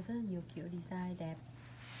tạo ra rất là nhiều kiểu design đẹp.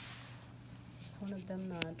 It's one of them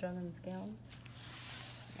dragon scale.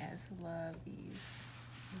 Yes, love these.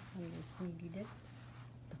 This one is Smeedy did.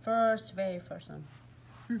 The very first one.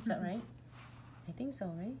 Is that right? I think so,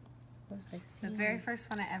 right? The very first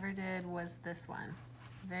one I ever did was this one.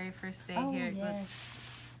 Very first day here at Glitz.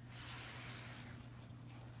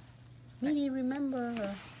 Smeedy, remember?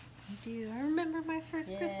 I do. I remember my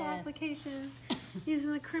first crystal application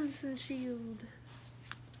using the Crimson Shield.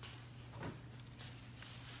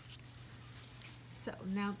 So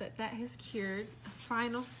now that that has cured, the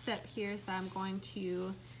final step here is that I'm going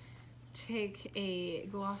to take a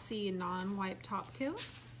glossy non-wipe top coat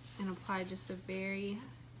and apply just a very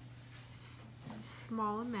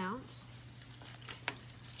small amount.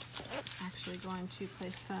 Actually going to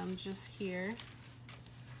place some just here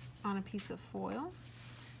on a piece of foil.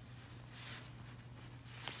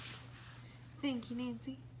 Thank you,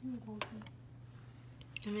 Nancy.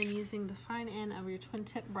 And then using the fine end of your twin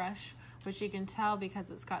tip brush, which you can tell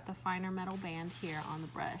because it's got the finer metal band here on the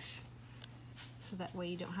brush. So that way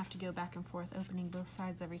you don't have to go back and forth opening both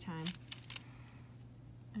sides every time.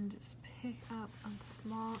 And just pick up a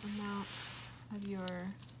small amount of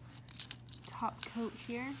your top coat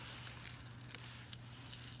here.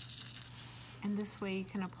 And this way you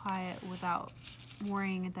can apply it without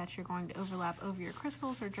worrying that you're going to overlap over your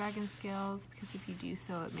crystals or dragon scales, because if you do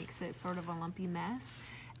so, it makes it sort of a lumpy mess,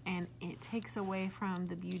 and it takes away from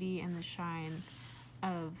the beauty and the shine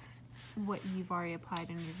of what you've already applied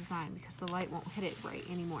in your design, because the light won't hit it right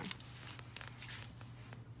anymore.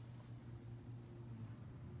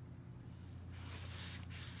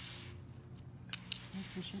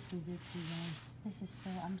 We should do this design. This is so,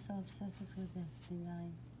 I'm so obsessed with this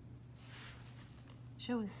design.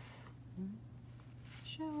 Show us. Hmm?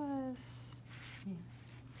 Show us. Yeah.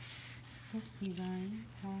 This design,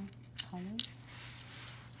 all colors.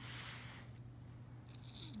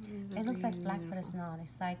 It looks like black, but it's not.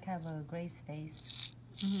 It's like have a gray space.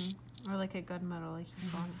 Or like a gunmetal, like you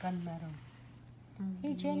call it. Gunmetal.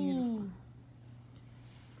 Hey, Jenny.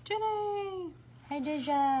 Jenny! Hey,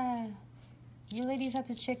 Deja. You ladies have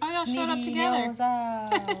to check y'all showed up together. nails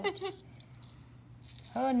out.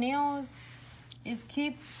 Her nails is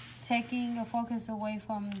keep taking your focus away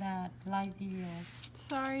from that live video.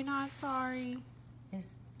 Sorry, not sorry.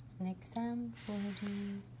 Is next time we'll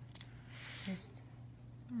do just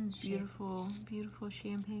beautiful, beautiful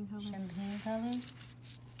champagne color. Champagne colors.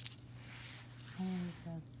 And it's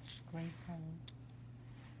a great color.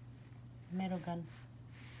 Metal gun.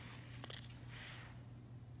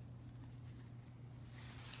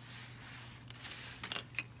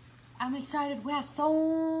 I'm excited. We have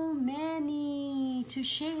so many to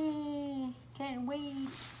share. Can't wait.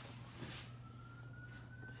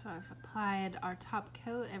 So I've applied our top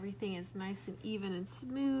coat. Everything is nice and even and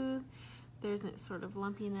smooth. There isn't sort of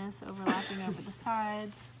lumpiness overlapping over the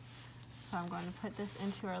sides. So I'm going to put this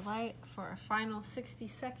into our light for a final 60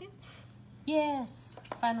 seconds. Yes,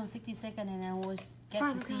 final 60 seconds, and then we'll get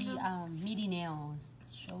Final to see countdown. meaty nails.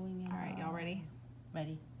 It's showing it. All right, y'all ready?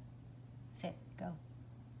 Ready, set, go.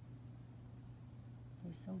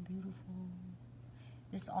 They're so beautiful.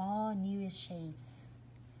 This all newest shapes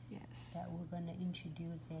Yes. that we're gonna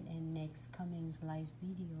introduce in next coming live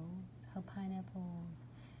video. Her pineapples.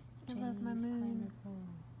 I love my James moon. pineapple.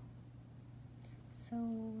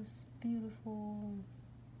 So beautiful.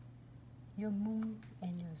 Your moon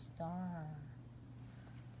and your star.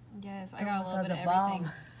 Yes, I got a Those little are bit the of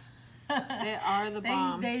bomb. everything. They are the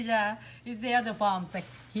Thanks, bomb. Deja. They are the bombs. Like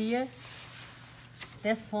here,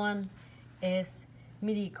 this one is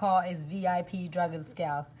MIDI call is VIP Dragon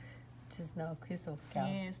Scale. Just no crystal scale.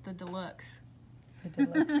 Yes, the deluxe. The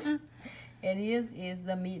deluxe. And this is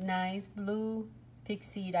the Midnight Blue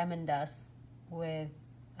Pixie Diamond Dust with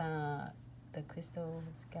the crystal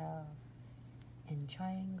scale and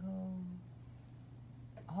triangle.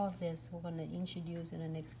 All of this we're gonna introduce in the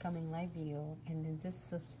next coming live video, and then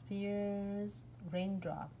this Spears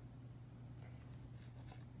raindrop.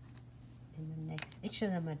 In the next, each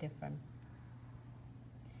of them are different.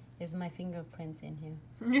 There's my fingerprints in here.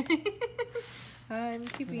 I'm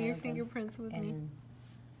keeping your Snuggle. fingerprints with me. And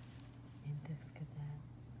look at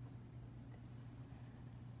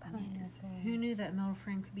that. Yes. Pineapple. Who knew that metal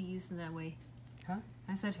frame could be used in that way? Huh?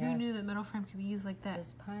 I said, who Yes. knew that metal frame could be used like that?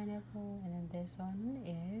 This pineapple, and then this one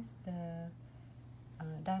is the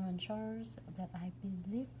diamond shards, but I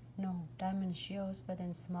believe no diamond shells, but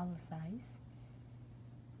in smaller size.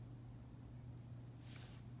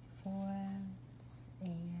 4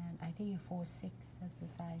 and I think 4/6. That's the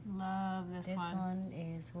size. Love this This one. one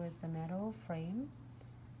is with the metal frame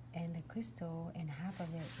and the crystal, and half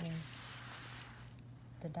of it is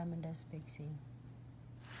the diamond dust pixie.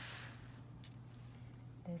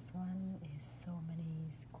 This one is so many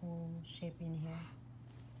cool shape in here.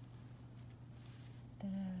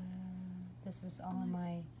 Ta-da! This is all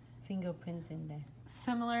my fingerprints in there.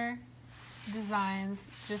 Similar designs,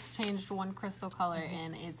 just changed one crystal color,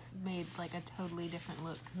 and it's made like a totally different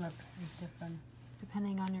look Look, it's different.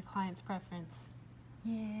 depending on your client's preference.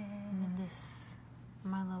 Yes. And then this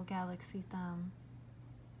My Little Galaxy thumb.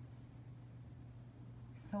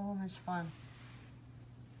 So much fun.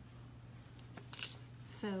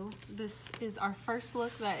 So this is our first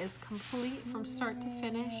look that is complete from start to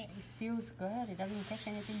finish. Yeah, it feels good. It doesn't catch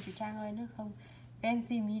anything. Chị Trang ơi, nó không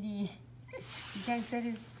fancy midi. Chị Trang said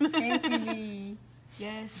it's fancy midi.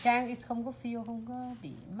 Yes. Trang is không có feel, không có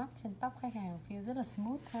bị mắc trên tóc khách hàng. Feel rất là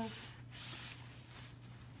smooth ha.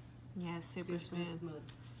 Yeah, super smooth.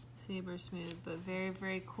 Super smooth, but very,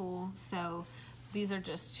 very cool. So these are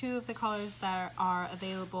just two of the colors that are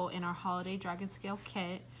available in our Holiday Dragon Scale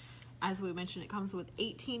kit. As we mentioned, it comes with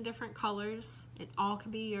 18 different colors. It all can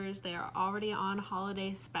be yours. They are already on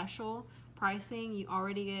holiday special pricing. You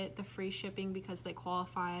already get the free shipping because they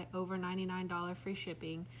qualify over $99 free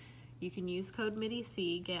shipping. You can use code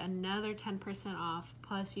MIDIC, get another 10% off.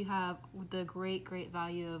 Plus you have the great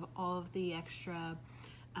value of all of the extra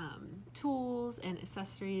tools and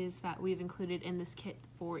accessories that we've included in this kit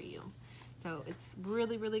for you. So it's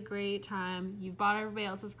really, really great time. You've bought everybody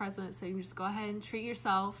else's present, so you can just go ahead and treat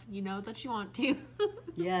yourself. You know that you want to.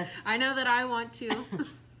 Yes. I know that I want to.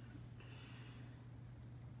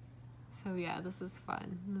 So yeah, this is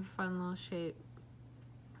fun. This is a fun little shape.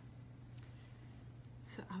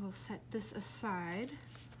 So I will set this aside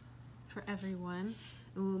for everyone,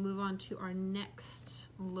 and we'll move on to our next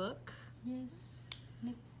look. Yes.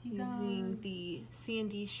 Next Using design. the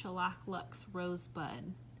C&D Shellac Luxe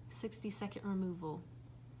Rosebud 60-second removal.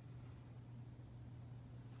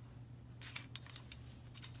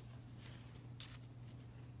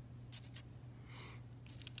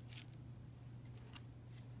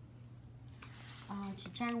 Chị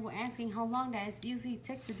Trang was asking how long does it usually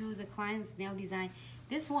take to do the client's nail design.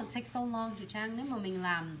 This won't take so long, chị Trang. Nếu mà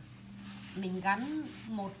mình gắn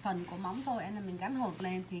một phần của móng thôi, là mình gắn hột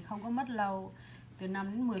lên thì không có mất lâu. Từ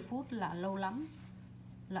 5 đến 10 phút là lâu lắm.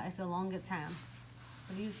 Là it's a longer time.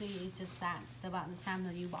 But usually it's just that, about the time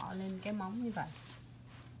that you bỏ lên cái móng như vậy.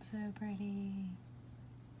 So pretty.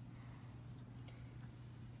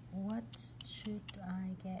 What should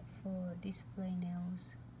I get for display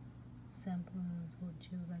nails? Samplers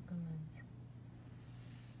would you recommend?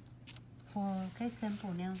 For cái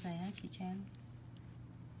sample nails này á, chị Trang.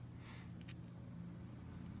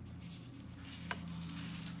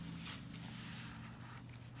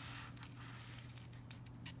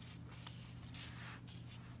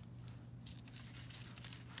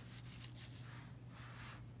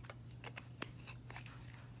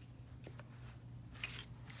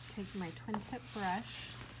 taking my twin tip brush,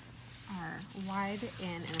 our wide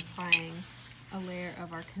end, and applying a layer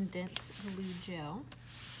of our condensed glue gel.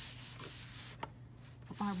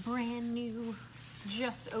 Our brand new,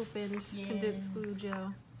 just opened condensed glue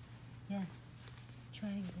gel. Yes,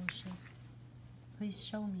 triangle shape. Please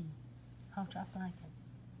show me how to apply it.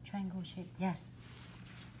 Triangle shape, yes.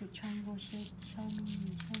 Is it triangle shape? Show me,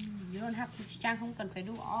 show me. You don't have to, Trang không cần phải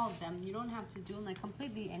do all of them. You don't have to do like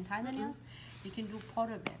completely entire nails. You can do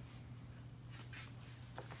part of it.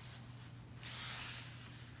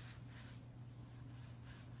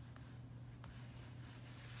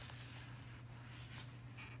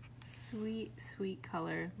 Sweet, sweet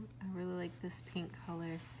color. I really like this pink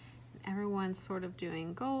color. Everyone's sort of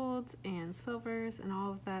doing golds and silvers and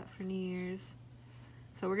all of that for New Year's.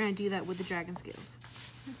 So we're going to do that with the dragon scales.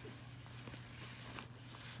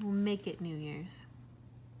 We'll make it New Year's.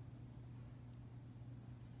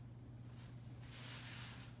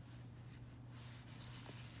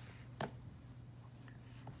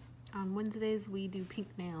 On Wednesdays, we do pink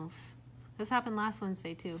nails. This happened last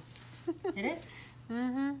Wednesday, too. It is?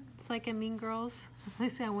 Mm-hmm. It's like in Mean Girls. They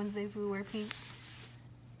say on Wednesdays we wear pink.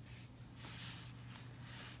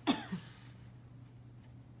 Go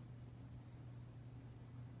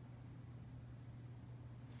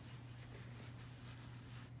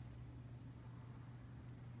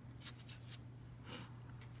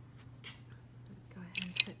ahead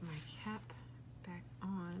and put my cap back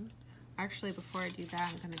on. Actually, before I do that,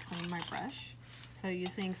 I'm going to clean my brush. So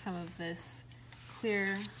using some of this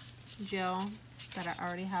clear gel that I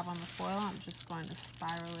already have on the foil, I'm just going to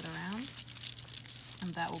spiral it around,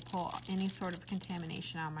 and that will pull any sort of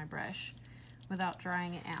contamination out of my brush without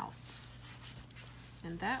drying it out.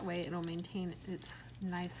 And that way it'll maintain its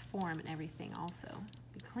nice form and everything also.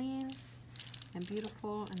 Be clean and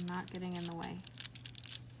beautiful and not getting in the way.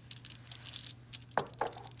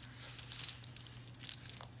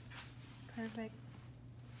 Perfect.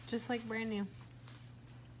 Just like brand new.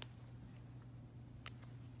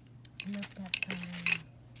 Look at that.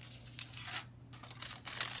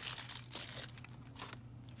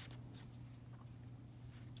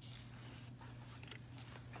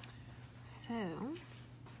 So,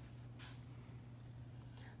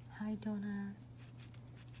 hi Donna,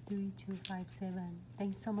 3257.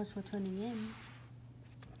 Thanks so much for tuning in.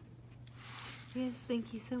 yes,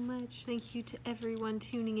 thank you so much. Thank you to everyone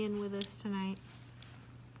tuning in with us tonight.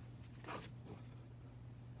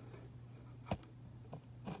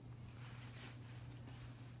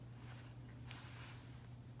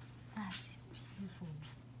 That is beautiful.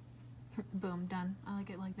 Boom, done. I like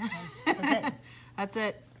it like that. That's it. That's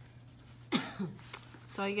it.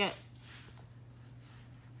 That's all you get.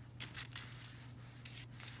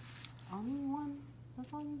 Only one?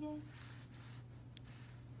 That's all you get?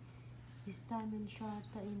 This diamond shot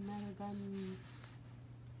in Narragansett.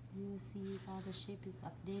 You see how the shape is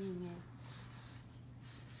updating it.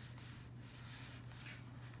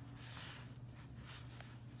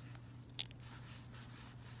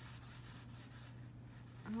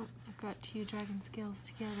 Oh, I've got two dragon scales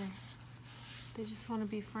together. They just want to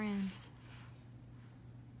be friends.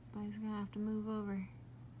 But he's gonna have to move over.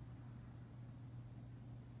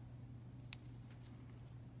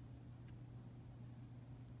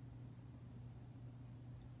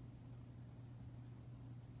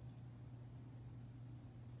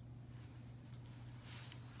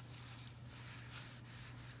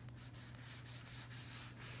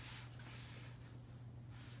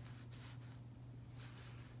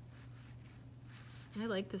 I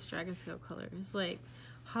like this dragon scale color. It's like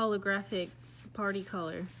holographic party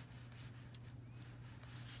color.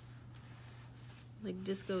 Like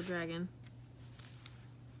disco dragon.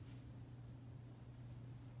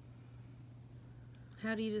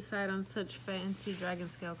 How do you decide on such fancy dragon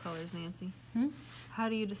scale colors, Nancy? How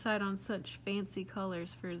do you decide on such fancy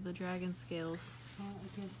colors for the dragon scales? Well,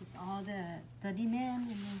 I guess it's all the demand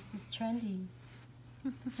and it's just trendy.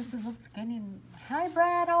 This looks good. Hi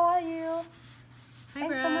Brad, how are you? Hi,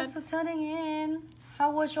 Thanks so Brad. much for tuning in.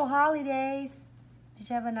 How was your holidays? Did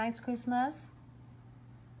you have a nice Christmas?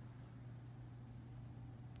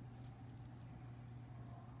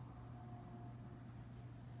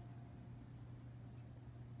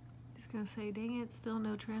 He's gonna say, dang it, still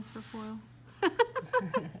no transfer foil.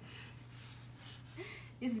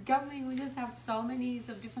 It's coming. We just have so many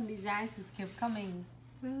of different designs that keep coming.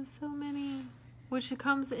 There's so many. Which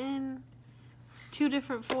comes in 2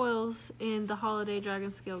 different foils in the holiday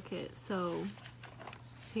dragon scale kit, so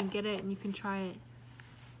you can get it and you can try it.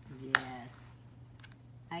 Yes.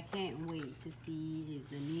 I can't wait to see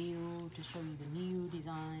to show you the new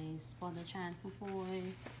designs for the transfer foil.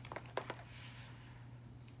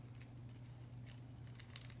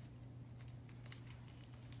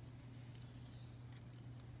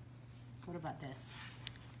 about this?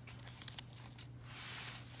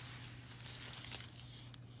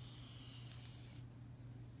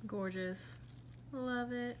 Gorgeous.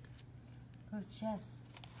 Love it. Oh, Jess,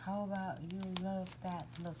 how about you love that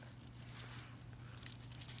look?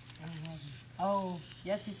 Oh,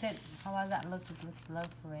 yes, he said, how about that look? This looks love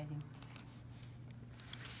already.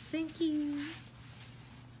 Thank you.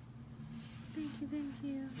 Thank you, thank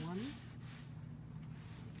you. One.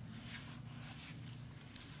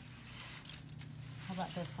 How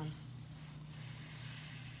about this one?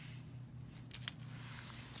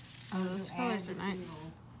 Oh, those colors are nice.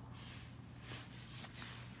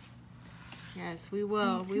 Yes, we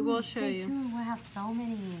will. We will show you. Stay tuned. We have so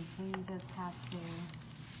many. So we just have to.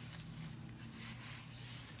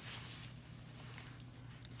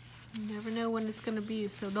 You never know when it's going to be,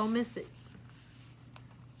 so don't miss it.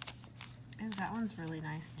 Oh, that one's really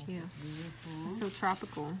nice too. This is beautiful. It's so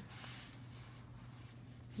tropical.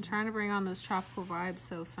 I'm trying to bring on those tropical vibes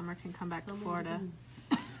so summer can come back to Florida.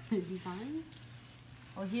 Design.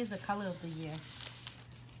 Oh, here's the color of the year.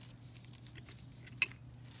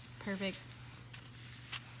 Perfect.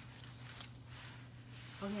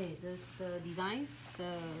 Okay, the designs,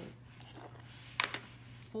 the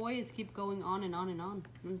foils keep going on and on and on,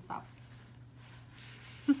 non-stop.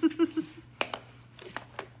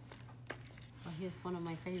 Oh, here's one of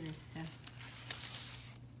my favorites too.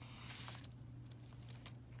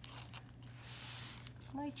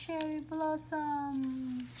 Like cherry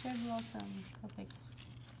blossom. Cherry blossom. Perfect.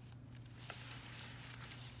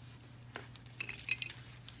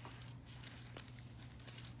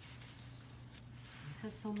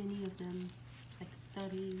 There's so many of them. Like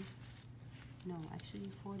 30, no, actually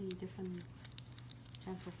 40 different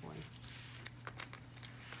chamfer foil.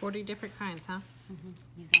 40 different kinds, huh?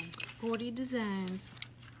 Design. 40 designs.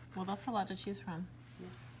 Well, that's a lot to choose from. Yeah.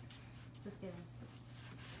 Let's get them.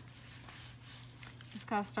 Just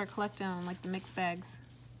gotta start collecting them like the mixed bags.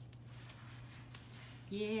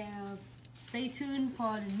 Yeah. Stay tuned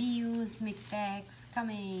for the news mixed bags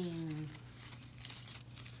coming.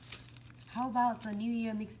 How about the New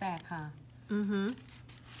Year mixed bag, huh? Mm-hmm.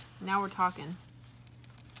 Now we're talking.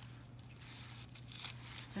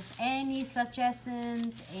 Just any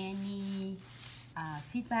suggestions, any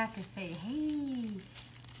feedback, and say, hey,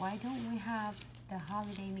 why don't we have the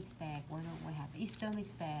holiday mixed bag? Why don't we have Easter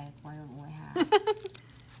mixed bag? Why don't we have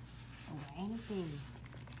or anything?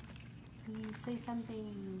 Please say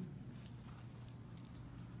something.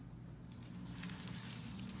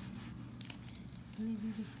 Really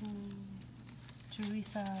beautiful.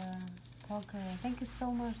 Teresa Parker, thank you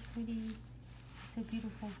so much, sweetie. So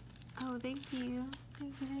beautiful. Oh, thank you.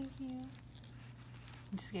 Thank you, thank you.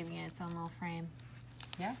 I'm just giving it its own little frame.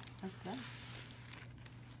 Yeah, that's good.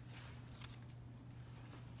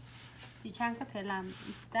 Chị Trang có thể làm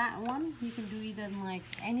that one. You can do either like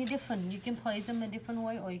any different. You can place them a different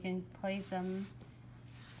way, or you can place them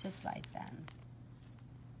just like that.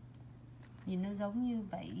 Nhìn nó giống như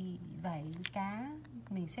vảy cá.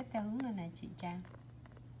 Mình xếp theo hướng này nè chị Trang.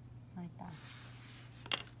 Like that.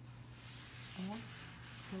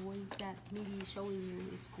 The way that maybe showing you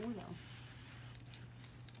is cool though.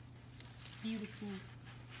 Beautiful.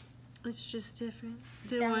 It's just different.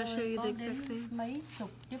 Didn't want to show you the exact same. Mấy chục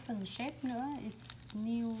different shape nữa. It's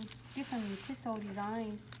new different crystal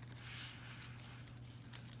designs.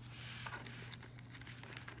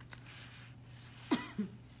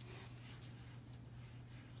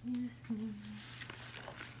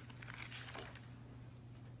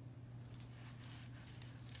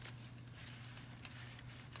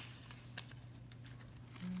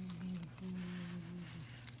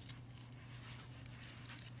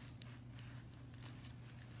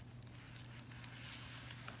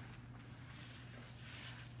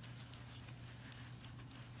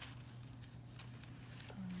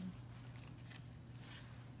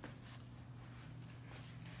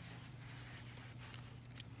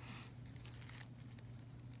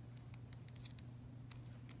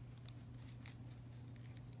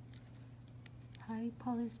 High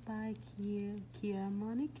polished by Kira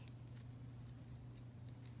Monique.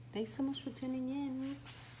 Thanks so much for tuning in.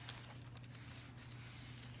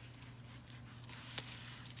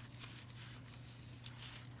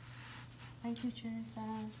 Thank you,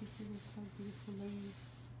 Teresa. This is so beautiful, ladies.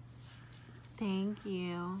 Thank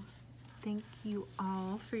you. Thank you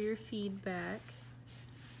all for your feedback.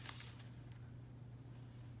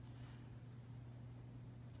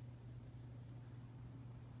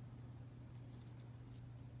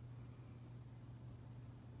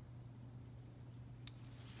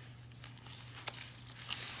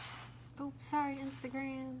 Oh, sorry,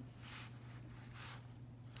 Instagram.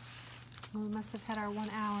 We must have had our 1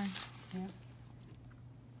 hour. Yep.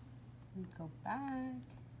 We go back.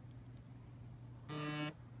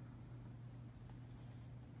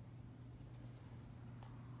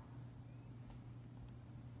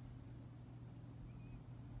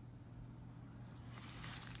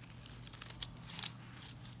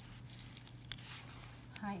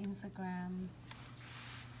 Hi Instagram.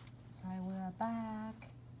 Sorry, we are back.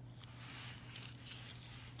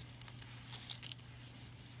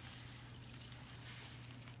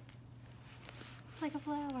 Like a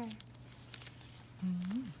flower.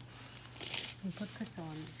 We put crystal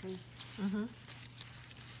on it too.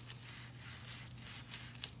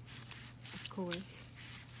 Of course.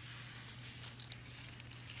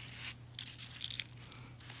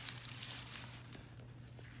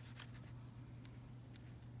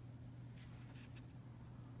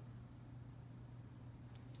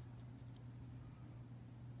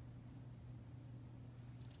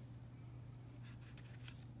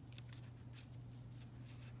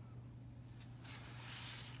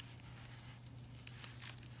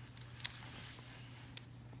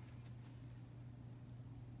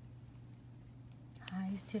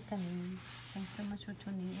 Hi Tiffany. Thanks so much for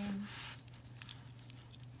tuning in.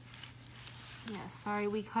 Yeah, sorry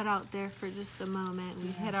we cut out there for just a moment. We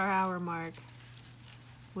hit our hour mark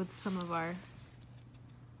with some of our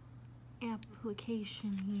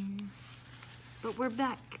application here. But we're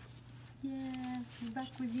back. Yes, we're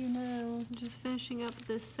back with you now. Just finishing up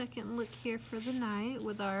the second look here for the night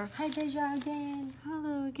with our... Hi Deja again.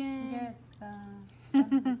 Hello again. Yeah,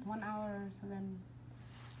 it's 1 hour, so then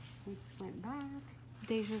we just went back.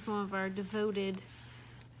 Deja's one of our devoted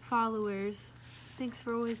followers. Thanks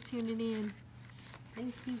for always tuning in.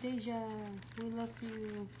 Thank you, Deja. We love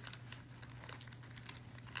you.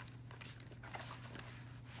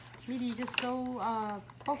 Mitty's just so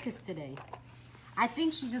focused today. I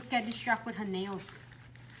think she just got distracted with her nails.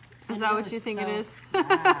 Is that what you think it is?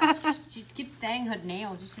 She keeps saying her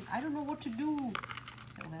nails. She said, I don't know what to do.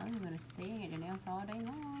 So, well, you're going to stay at your nails all day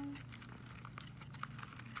long.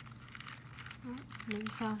 Maybe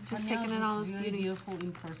so. Just her taking in all this really beauty. Beautiful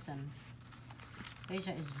in person.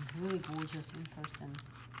 Deja is really gorgeous in person.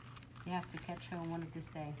 You have to catch her one of this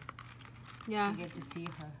day. Yeah. You get to see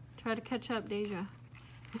her. Try to catch up, Deja.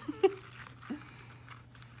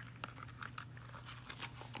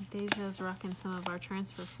 Deja's rocking some of our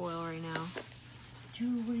transfer foil right now.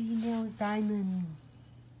 Jewelry, nails, diamond.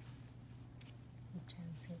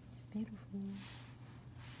 It's beautiful.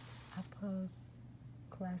 Upper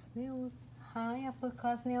class nails. Hi, upper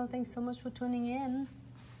class nail. Thanks so much for tuning in.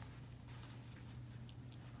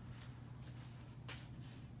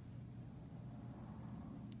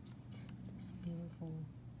 It's beautiful.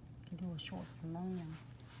 You can do a short for long nails.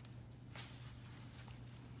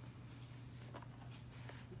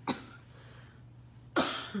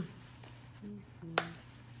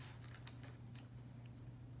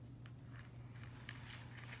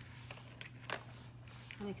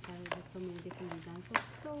 I'm excited with so many different designs.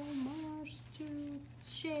 So much to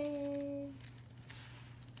share.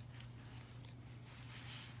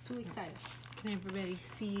 Too excited. Can everybody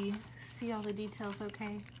see all the details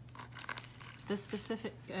okay? The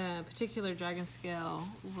specific particular dragon scale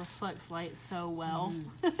reflects light so well.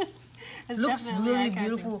 It's Looks definitely really eye-catching.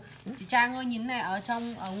 beautiful. Chị Trang ơi, nhìn này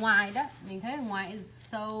ở ngoài đó, mình thấy ở ngoài is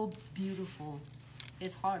so beautiful.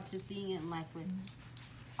 It's hard to see it like with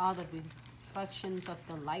all the reflections of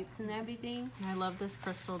the lights and everything. And I love this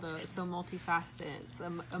crystal though. It's so multifaceted. It's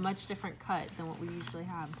a much different cut than what we usually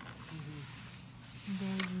have.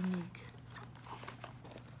 Very unique.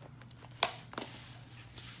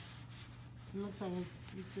 It looks like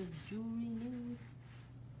it's just jewelry nails.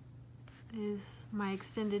 Is my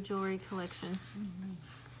extended jewelry collection.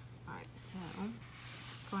 Alright, so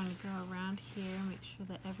just going to go around here, make sure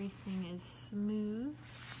that everything is smooth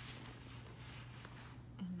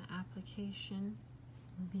in the application.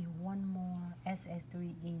 Maybe one more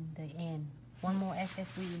SS3 in the end. One more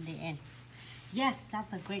SS3 in the end. Yes,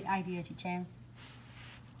 that's a great idea, Chị Trang.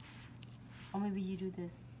 Or maybe you do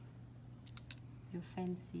this. Your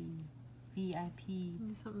fancy VIP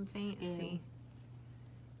Maybe something fancy. scale.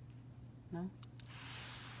 No?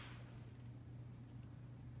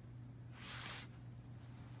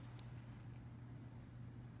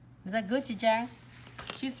 Is that good, Chị Trang?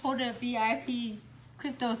 She's put a VIP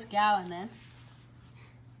crystal scale in this.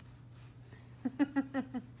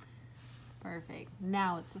 Perfect.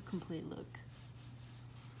 Now it's a complete look.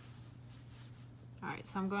 Alright,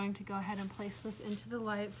 so I'm going to go ahead and place this into the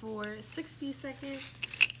light for 60 seconds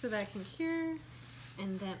so that it can cure.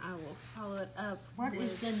 And then I will follow it up. What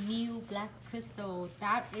is the new black crystal?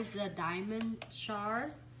 That is a diamond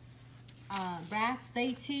shards. Brad,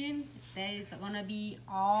 stay tuned. There's gonna be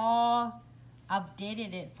all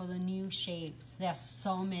updated it for the new shapes. There's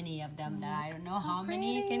so many of them that I don't know how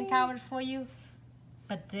many can cover for you.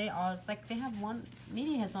 But they are like they have one.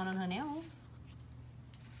 Midi has one on her nails.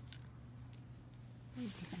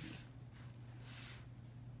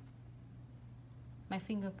 My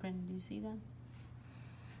fingerprint. Do you see that?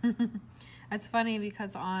 That's funny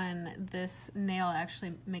because on this nail it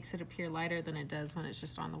actually makes it appear lighter than it does when it's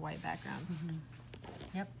just on the white background.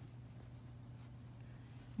 Yep.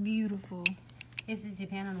 Beautiful. It just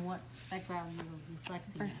depends on what background you're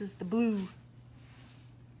reflecting versus the blue.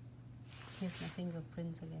 Here's my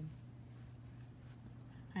fingerprints again.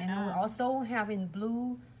 I and know. we also have in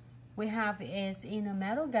blue, we have is in a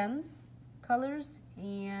metal guns colors,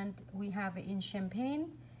 and we have it in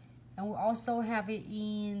champagne, and we also have it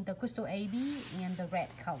in the crystal AB and the red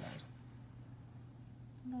colors.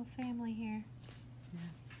 Little family here. Yeah.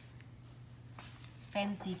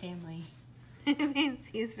 Fancy family.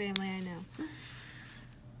 Fanciest family I know.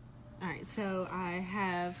 Alright, so I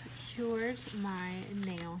have cured my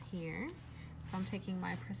nail here. So I'm taking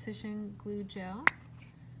my precision glue gel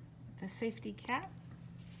with a safety cap.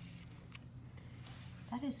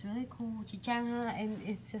 That is really cool, chị Trang ha, and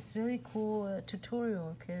it's just really cool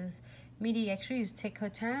tutorial because Midi actually is take her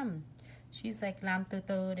time. She's like làm từ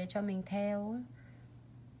từ để cho mình theo.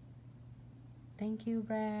 Thank you,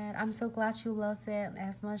 Brad. I'm so glad you love it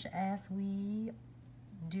as much as we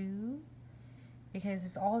do, because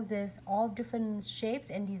it's all different shapes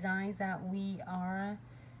and designs that we are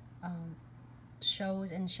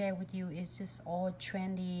shows and share with you. It's just all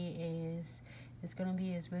trendy. It's gonna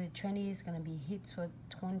be really trendy. It's gonna be hits for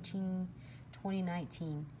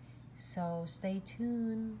 2019. So stay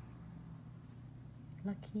tuned.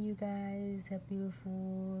 Lucky you guys have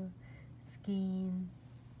beautiful skin.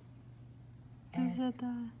 Who said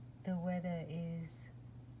that? The weather is.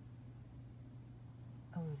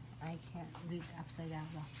 Oh, I can't read upside down.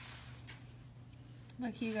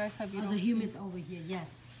 Lucky you guys have Oh, the humid's over here.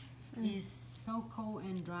 Yes, it's so cold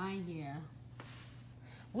and dry here.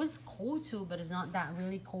 Well, it's cold too, but it's not that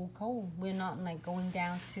really cold. We're not like going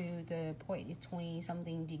down to the point it's 20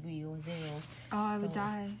 something degree or 0. Oh, I would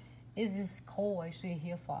die. It's just cold actually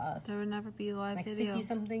here for us. There would never be a live like video. 60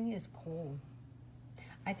 something is cold.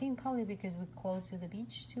 I think probably because we're close to the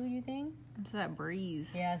beach too, you think? It's that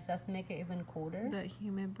breeze. Yes, that's make it even colder. That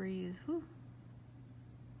humid breeze. Whew.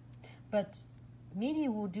 But Midi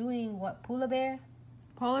will doing what? Polar bear?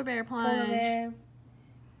 Polar bear plunge. Polar bear.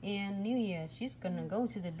 And New Year, she's gonna go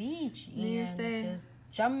to the beach New Year's Day. Just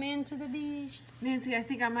jump into the beach. Nancy, I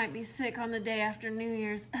think I might be sick on the day after New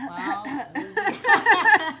Year's. Wow.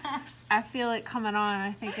 I feel it coming on.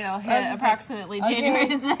 I think it'll hit approximately January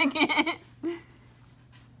 2nd.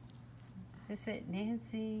 Is it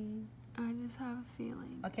Nancy? I just have a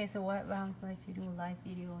feeling. Okay, so what about like you do live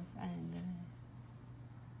videos and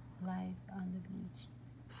live on the beach?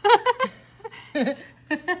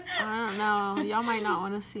 I don't know. Y'all might not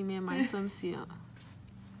want to see me in my swimsuit.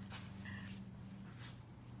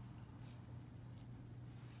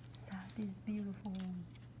 South is beautiful.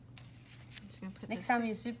 Put Next time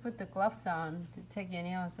you should put the gloves on to take your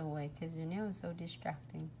nails away, because your nails are so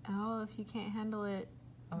distracting. Oh, if you can't handle it,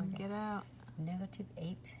 get out.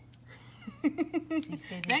 -8. She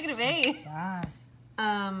said -8? Yes.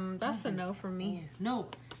 That's a no for me. No.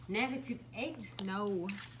 -8. No.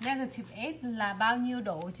 -8 là bao nhiêu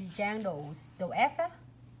độ chị Trang? Độ F á?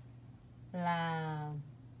 Là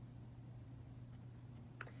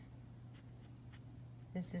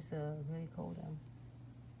this is really cold though.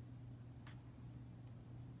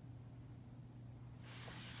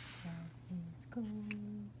 It's cool.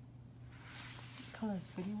 This color is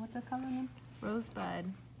pretty. What's the color name?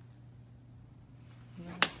 Rosebud.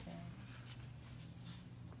 Rosebud.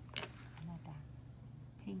 I like that.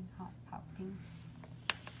 Pink, hot pop pink.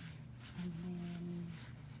 And then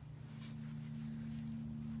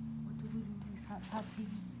what do we do with this hot pop pink?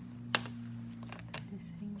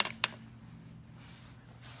 This pink.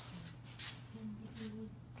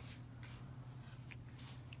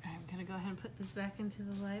 I'm gonna go ahead and put this back into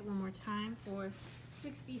the light one more time for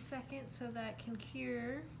 60 seconds so that can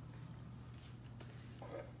cure.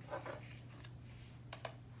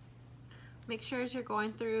 Make sure as you're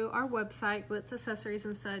going through our website, Glitz Accessories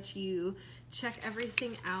and such, you check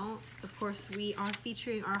everything out. Of course, we are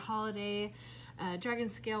featuring our holiday Dragon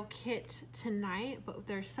Scale kit tonight, but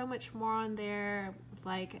there's so much more on there.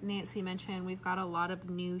 Like Nancy mentioned, we've got a lot of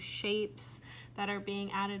new shapes that are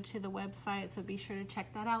being added to the website, so be sure to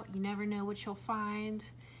check that out. You never know what you'll find.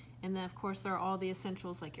 And then, of course, there are all the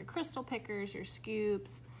essentials like your crystal pickers, your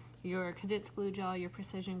scoops, your condensed glue gel, your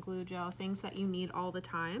precision glue gel, things that you need all the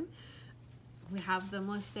time. we have them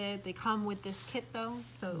listed. They come with this kit though,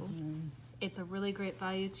 so it's a really great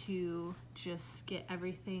value to just get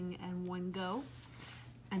everything in one go.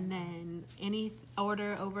 And then any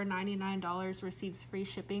order over $99 receives free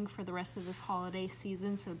shipping for the rest of this holiday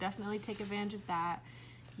season, so definitely take advantage of that.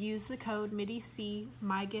 Use the code MIDIC,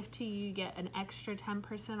 my gift to you, get an extra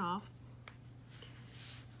 10% off.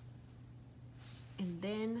 And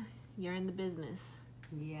then you're in the business.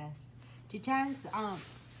 Yes. Chị Trang,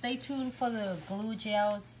 stay tuned for the glue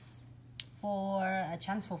gels for a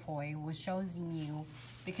transfer foil. We're showing you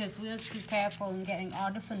because we're prepared for getting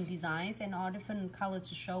all different designs and all different colors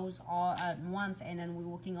to show all at once, and then we're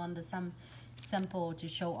working on the sample to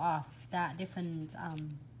show off that different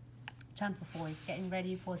transfer foils, getting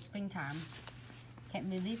ready for springtime. Can't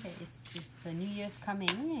believe it. It's the New Year's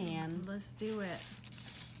coming, and let's do it.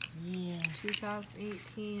 Yes.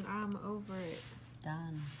 2018, I'm over it.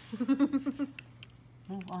 Done.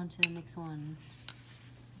 Move on to the next one.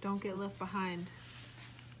 Don't get left behind.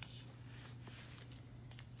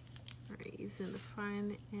 Alright, using the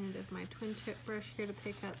fine end of my twin tip brush here to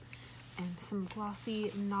pick up and some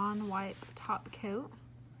glossy non-wipe top coat.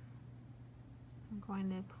 I'm going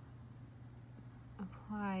to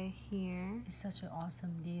apply here. It's such an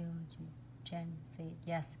awesome deal, Jen said.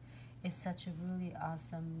 Yes, it's such a really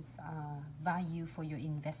awesome value for your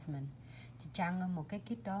investment. Chị Trang một cái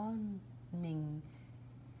kit đó mình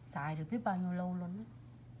xài được biết bao nhiêu lâu luôn á.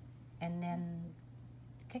 And then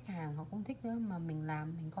khách hàng họ cũng thích nữa, mà mình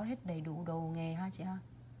làm mình có hết đầy đủ đồ nghề ha chị ha.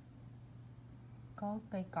 Có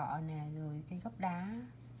cây cọ nè, rồi cây gấp đá,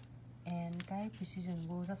 and cái precision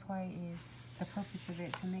glue. That's why is the purpose of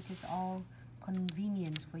it, to make it all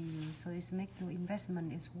convenience for you, so it's make your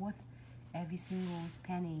investment is worth every single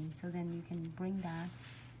penny. So then you can bring that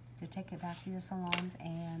to take it back to your salons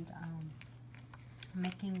and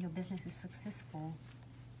making your business is successful.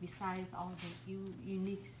 Besides all the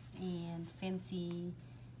unique and fancy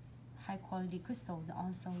high quality crystals,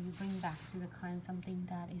 also you bring back to the client something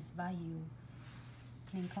that is value.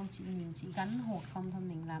 Mình chỉ gắn hột không thôi,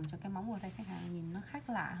 mình làm cho cái móng ở đây khách hàng nhìn nó khác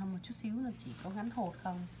lạ hơn một chút xíu, là chỉ có gắn hột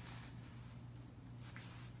không.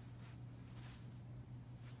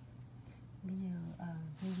 Bây giờ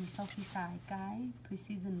maybe sau khi xài cái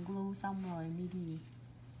precision glue xong rồi, maybe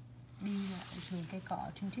đi lại dùng cây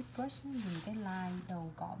cọ trên tip brush, dùng cái line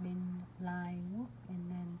đầu cọ bên line wood,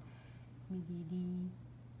 and then maybe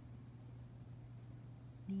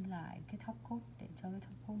đi lại cái top coat để cho cái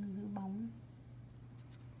top coat nó giữ bóng.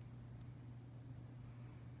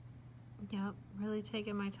 Yep, really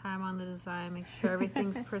taking my time on the design, make sure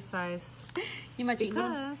everything's precise. Nhưng mà chị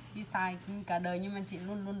luôn chị xài cả đời, nhưng mà chị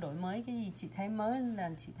luôn luôn đổi mới. Cái gì chị thấy mới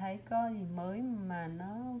là chị thấy có gì mới mà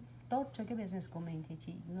nó tốt cho cái business của mình thì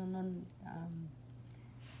chị luôn luôn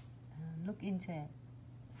look into it.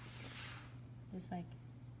 It's like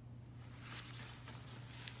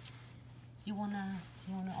you wanna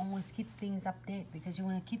always keep things updated because you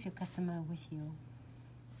wanna keep your customer with you.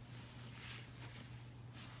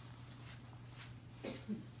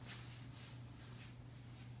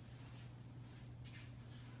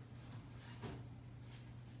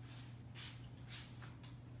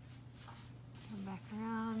 Come back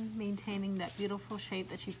around, maintaining that beautiful shape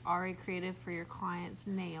that you've already created for your client's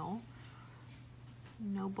nail.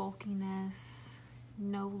 No bulkiness,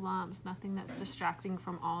 no lumps, nothing that's distracting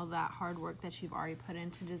from all that hard work that you've already put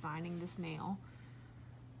into designing this nail.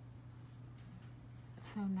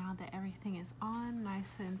 So now that everything is on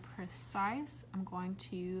nice and precise, I'm going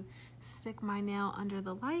to stick my nail under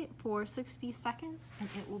the light for 60 seconds and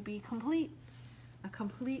it will be complete, a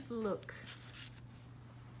complete look.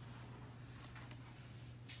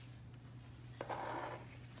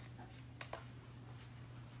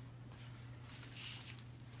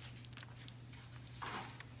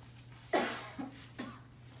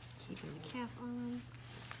 Keeping the cap on.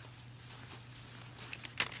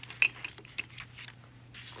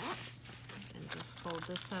 Fold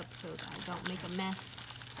this up so that I don't make a mess.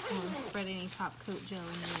 I don't want to spread any top coat gel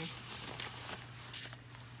in there.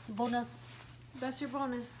 Bonus. That's your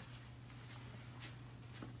bonus.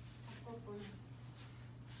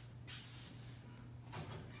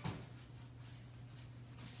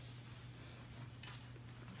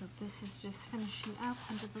 So this is just finishing up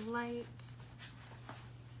under the lights.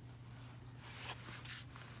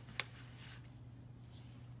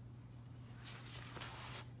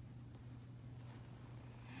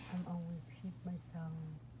 Keep myself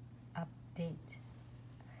update.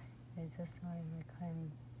 It's just why my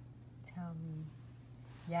clients tell me.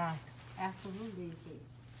 Yes, absolutely, G.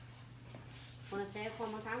 Want to share it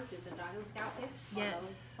one more time to the dragon scalp kit?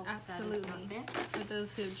 Yes, absolutely. For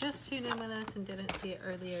those who just tuned in with us and didn't see it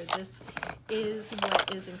earlier, this is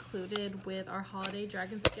what is included with our holiday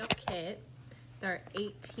dragon scalp kit. There are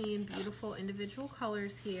 18 beautiful individual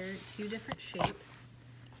colors here, 2 different shapes.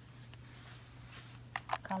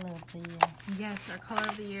 Color of the year. Yes, our color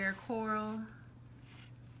of the year, coral.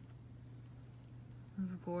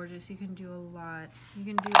 It's gorgeous. You can do a lot. You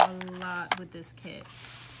can do a lot with this kit.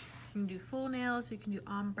 You can do full nails, you can do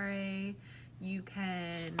ombre, you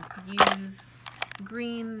can use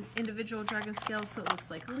green individual dragon scales so it looks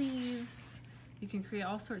like leaves. You can create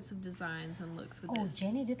all sorts of designs and looks with this. Oh,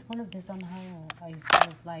 Jenny did one of this on her. It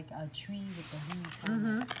was like a tree with the leaf.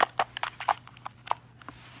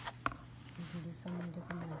 You can do so many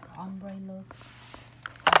different like ombre look.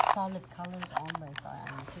 Solid colors ombre, so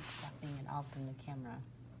I'm just cutting it off in the camera.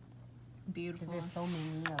 Beautiful. Because there's so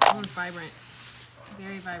many of It's them. vibrant.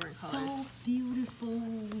 Very vibrant colors. So beautiful.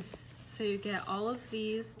 So you get all of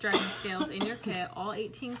these dragon scales in your kit, all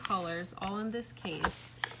 18 colors, all in this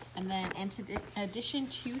case. And then in addition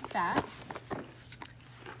to that,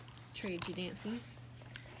 trade you, Nancy,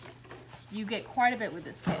 you get quite a bit with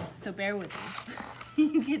this kit, so bear with me.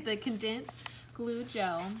 You get the condensed glue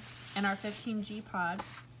gel and our 15G pod,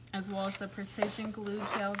 as well as the precision glue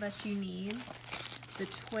gel that you need, the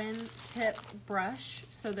twin tip brush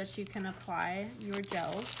so that you can apply your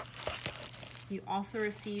gels. You also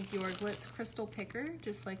receive your Glitz crystal picker,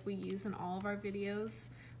 just like we use in all of our videos,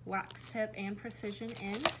 wax tip and precision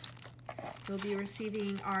ends. You'll be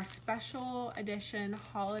receiving our special edition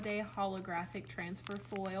holiday holographic transfer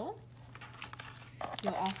foil.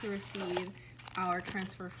 You'll also receive our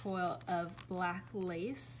transfer foil of black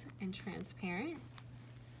lace and transparent.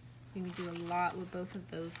 You can do a lot with both of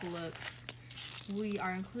those looks. We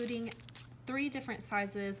are including 3 different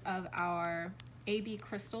sizes of our AB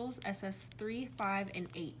crystals, SS3, 5, and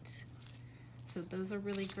 8. So those are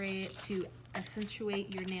really great to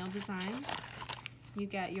accentuate your nail designs. You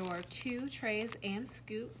get your 2 trays and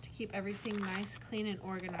scoop to keep everything nice, clean, and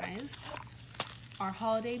organized. Our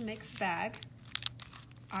holiday mix bag.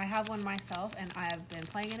 I have one myself and I have been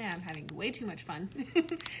playing in it. I'm having way too much fun.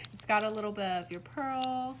 It's got a little bit of your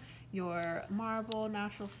pearl, your marble,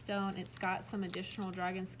 natural stone. It's got some additional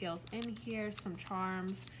dragon scales in here, some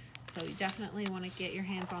charms. So you definitely want to get your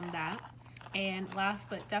hands on that. And last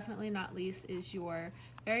but definitely not least is your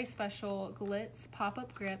very special Glitz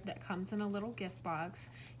pop-up grip that comes in a little gift box.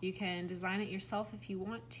 You can design it yourself if you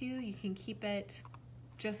want to. You can keep it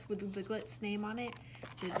just with the Glitz name on it.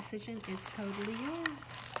 The decision is totally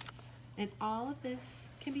yours. And all of this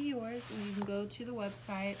can be yours. And you can go to the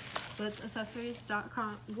website,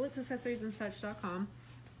 glitzaccessories.com, glitzaccessoriesandsuch.com.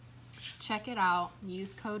 Check it out.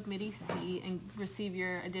 Use code MIDIC and receive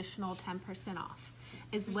your additional 10% off,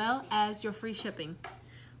 as well as your free shipping,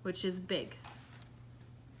 which is big.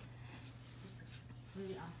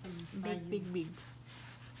 Really awesome. Big.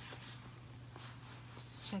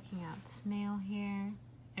 Just checking out this nail here.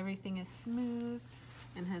 Everything is smooth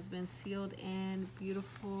and has been sealed in,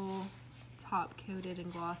 beautiful, top coated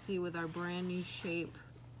and glossy with our brand new shape.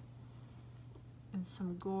 And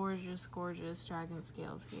some gorgeous, gorgeous dragon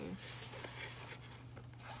scales here.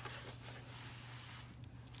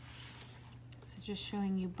 So just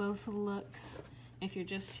showing you both looks. If you're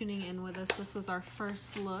just tuning in with us, this was our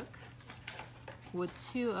first look with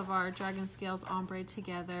 2 of our dragon scales ombre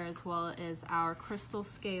together, as well as our crystal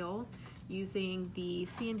scale using the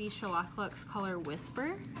C&D Shellac Luxe color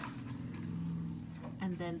Whisper.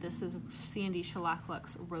 And then this is C&D Shellac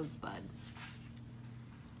Luxe Rosebud.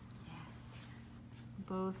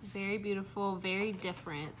 Both very beautiful, very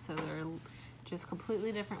different, so they're just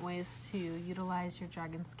completely different ways to utilize your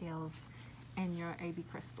dragon scales and your AB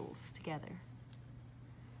crystals together.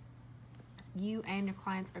 You and your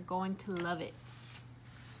clients are going to love it.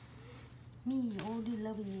 Me, already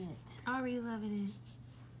loving it. Already loving it.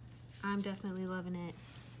 I'm definitely loving it.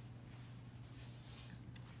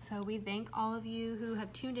 So we thank all of you who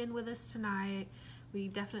have tuned in with us tonight. We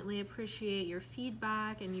definitely appreciate your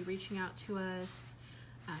feedback and you reaching out to us.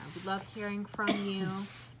 We love hearing from you.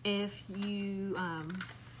 If you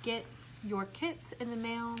get your kits in the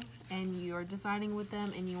mail and you're designing with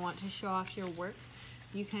them and you want to show off your work,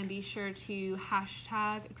 you can be sure to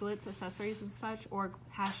hashtag Glitz Accessories and Such or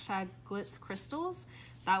hashtag Glitz Crystals.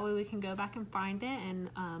 That way we can go back and find it and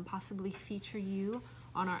possibly feature you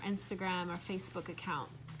on our Instagram or Facebook account.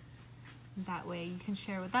 That way you can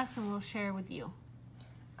share with us and we'll share with you.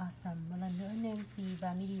 Awesome. Một lần nữa Nancy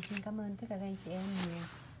và Midi xin cảm ơn tất cả các anh chị em nhiều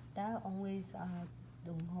đã always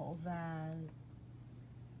ủng hộ và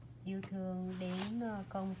yêu thương đến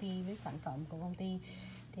công ty với sản phẩm của công ty.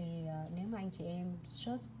 Thì nếu mà anh chị em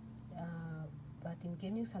search và tìm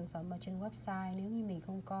kiếm những sản phẩm ở trên website. Nếu như mình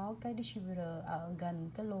không có cái distributor ở gần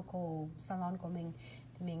cái local salon của mình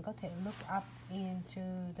thì mình có thể look up into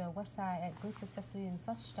the website at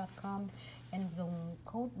glitzaccessoryandsuch.com and dùng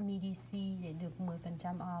code MIDC để được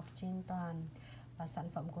 10% off trên toàn sản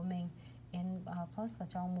phẩm của mình. And plus là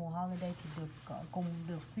trong mùa holiday thì được cùng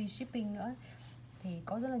được free shipping nữa. Thì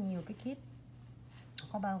có rất là nhiều cái kit,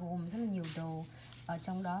 có bao gồm rất là nhiều đồ. Ở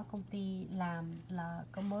trong đó công ty làm là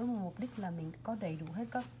có mới một mục đích là mình có đầy đủ hết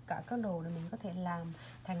cả các đồ để mình có thể làm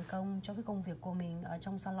thành công cho cái công việc của mình ở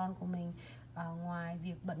trong salon của mình. Ngoài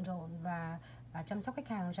việc bận rộn và chăm sóc khách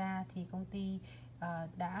hàng ra thì công ty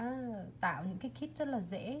đã tạo những cái kit rất là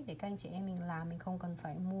dễ để các anh chị em mình làm. Mình không cần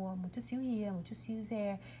phải mua một chút xíu here, một chút xíu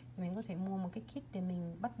there. Mình có thể mua một cái kit để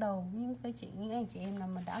mình bắt đầu. Những anh chị em nào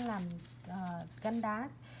mà đã làm gắn đá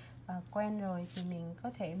quen rồi thì mình có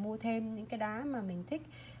thể mua thêm những cái đá mà mình thích.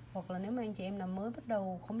 Hoặc là nếu mà anh chị em nào mới bắt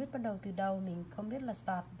đầu, không biết bắt đầu từ đâu, mình không biết là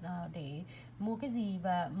start để mua cái gì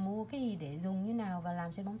và mua cái gì để dùng như nào và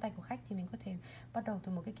làm trên móng tay của khách, thì mình có thể bắt đầu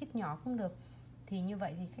từ một cái kit nhỏ cũng được. Thì như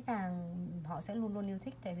vậy thì khách hàng họ sẽ luôn luôn yêu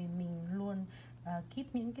thích, tại vì mình luôn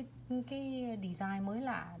keep những cái design mới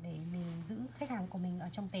lạ để mình giữ khách hàng của mình ở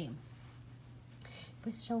trong tiệm.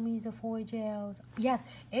 Please show me the foil gels. Yes,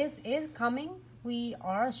 it's coming. We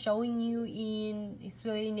are showing you in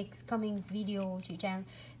really next coming video, chị Trang.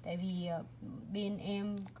 Tại vì bên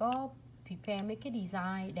em có prepare mấy cái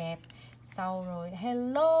design đẹp. Sau rồi,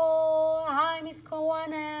 hello, hi Miss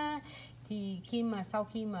Kowana. Thì sau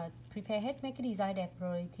khi mà prepare hết mấy cái design đẹp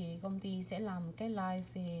rồi thì công ty sẽ làm cái live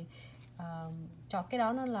về cho cái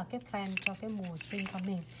đó, nó là cái plan cho cái mùa spring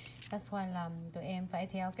coming. That's why là tụi em phải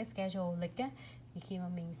theo cái schedule lịch á. Thì khi mà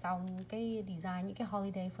mình xong cái design những cái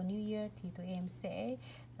holiday for New Year thì tụi em sẽ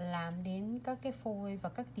làm đến các cái phôi và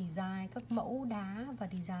các design, các mẫu đá và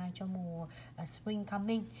design cho mùa spring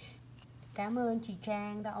coming. Cảm ơn chị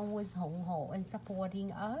Trang đã always ủng hộ and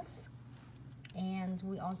supporting us. And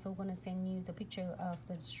we also gonna send you the picture of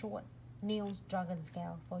the short nails dragon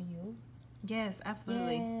scale for you. Yes,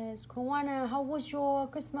 absolutely. Yes, Kowana, how was your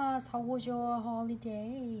Christmas? How was your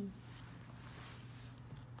holiday?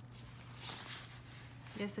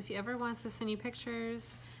 Yes, if you ever want us to send you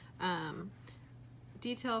pictures,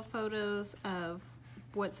 detailed photos of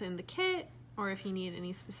what's in the kit, or if you need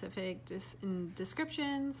any specific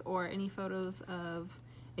descriptions or any photos of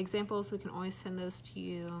examples, we can always send those to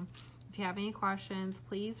you. If you have any questions,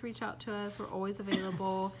 please reach out to us. We're always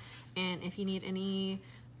available. And if you need any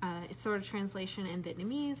sort of translation in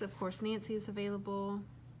Vietnamese, of course, Nancy is available.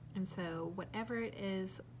 And so whatever it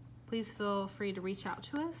is, please feel free to reach out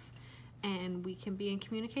to us, and we can be in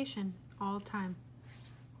communication all the time.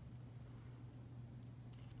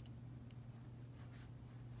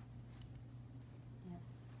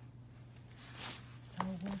 Yes. So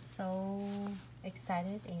we're so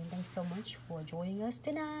excited, and thanks so much for joining us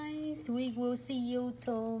tonight. We will see you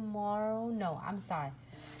tomorrow. No, I'm sorry.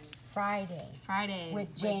 Friday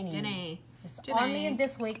with Jenny. It's only in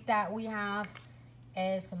this week that we have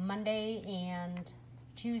is Monday and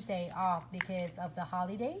Tuesday off because of the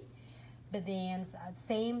holiday. But then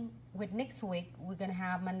same with next week, we're gonna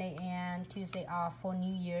have Monday and Tuesday off for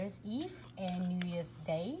New Year's Eve and New Year's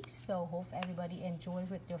Day. So hope everybody enjoy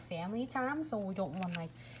with your family time. So we don't want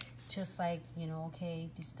just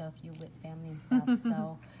disturb you with family and stuff.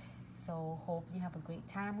 so hope you have a great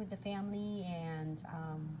time with the family, and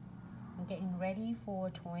getting ready for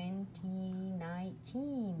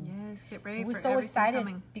 2019. Yes, get ready. So we're so excited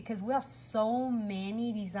because we have so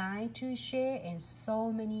many designs to share and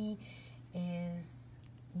so many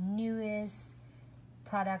newest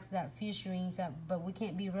products that featuring that, but we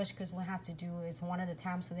can't be rushed because we have to do it one at a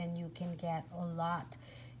time, so then you can get a lot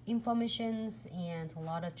informations and a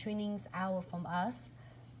lot of trainings out from us.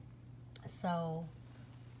 So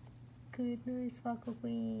good night, Sparkle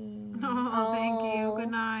Queen. Oh, thank you.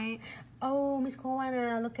 Good night. Oh, Miss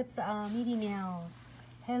Kowana, look at Meaty Nails.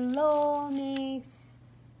 Hello, Miss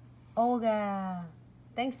Olga.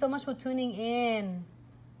 Thanks so much for tuning in.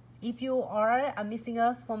 If you are missing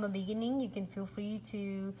us from the beginning, you can feel free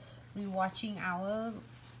to rewatching our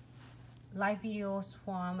live videos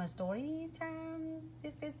from a story time.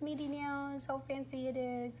 This is Meaty Nails. How fancy it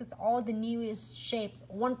is. It's all the newest shapes.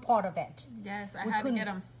 One part of it. Yes, I had to get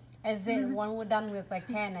them. I said, when we're done with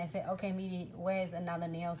 10, I said, okay, Meaty, where's another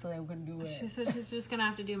nail so that we can do it? She said she's just going to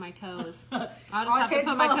have to do my toes. I'll just have to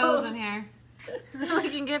put my toes in here so we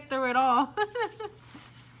can get through it all.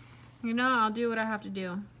 I'll do what I have to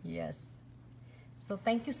do. Yes. So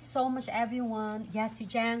thank you so much everyone. Yeah, chị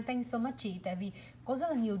Trang, thank you so much chị. Tại vì có rất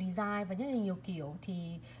là nhiều design và rất là nhiều kiểu.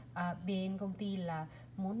 Thì bên công ty là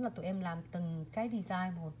muốn là tụi em làm từng cái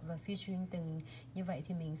design một và featuring từng, như vậy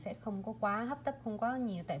thì mình sẽ không có quá hấp tấp, không quá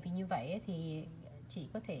nhiều, tại vì như vậy ấy, thì chị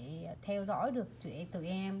có thể theo dõi được tụi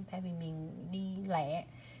em, thay vì mình đi lẻ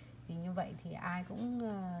thì như vậy thì ai cũng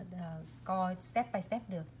coi step by step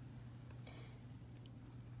được.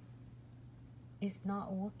 It's not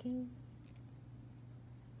working.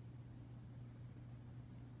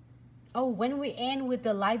 Oh, when we end with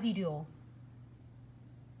the live video.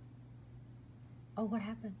 Oh, what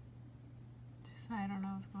happened? Just, I don't know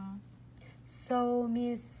what's going on. So,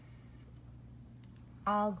 Miss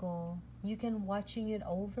Algo, you can watching it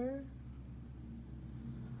over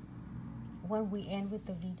when we end with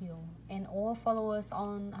the video, and or follow us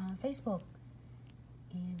on Facebook,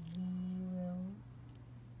 and we will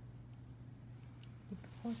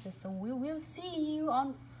post it. So we will see you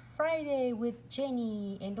on Friday with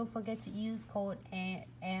Jenny, and don't forget to use code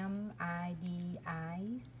MIDIC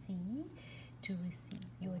to receive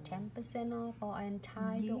your 10% off our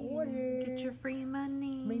entire order. Get your free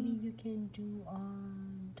money. Maybe you can do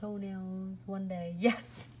on toenails one day.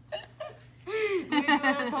 Yes. We're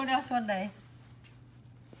doing toenails one day.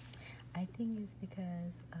 I think it's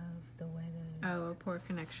because of the weather. Oh, a poor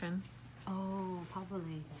connection. Oh,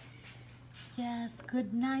 probably. Yes.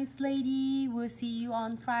 Good night, lady. We'll see you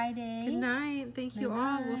on Friday. Good night. Thank you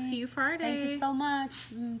all. We'll see you Friday. Thank you so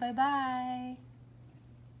much. Bye-bye.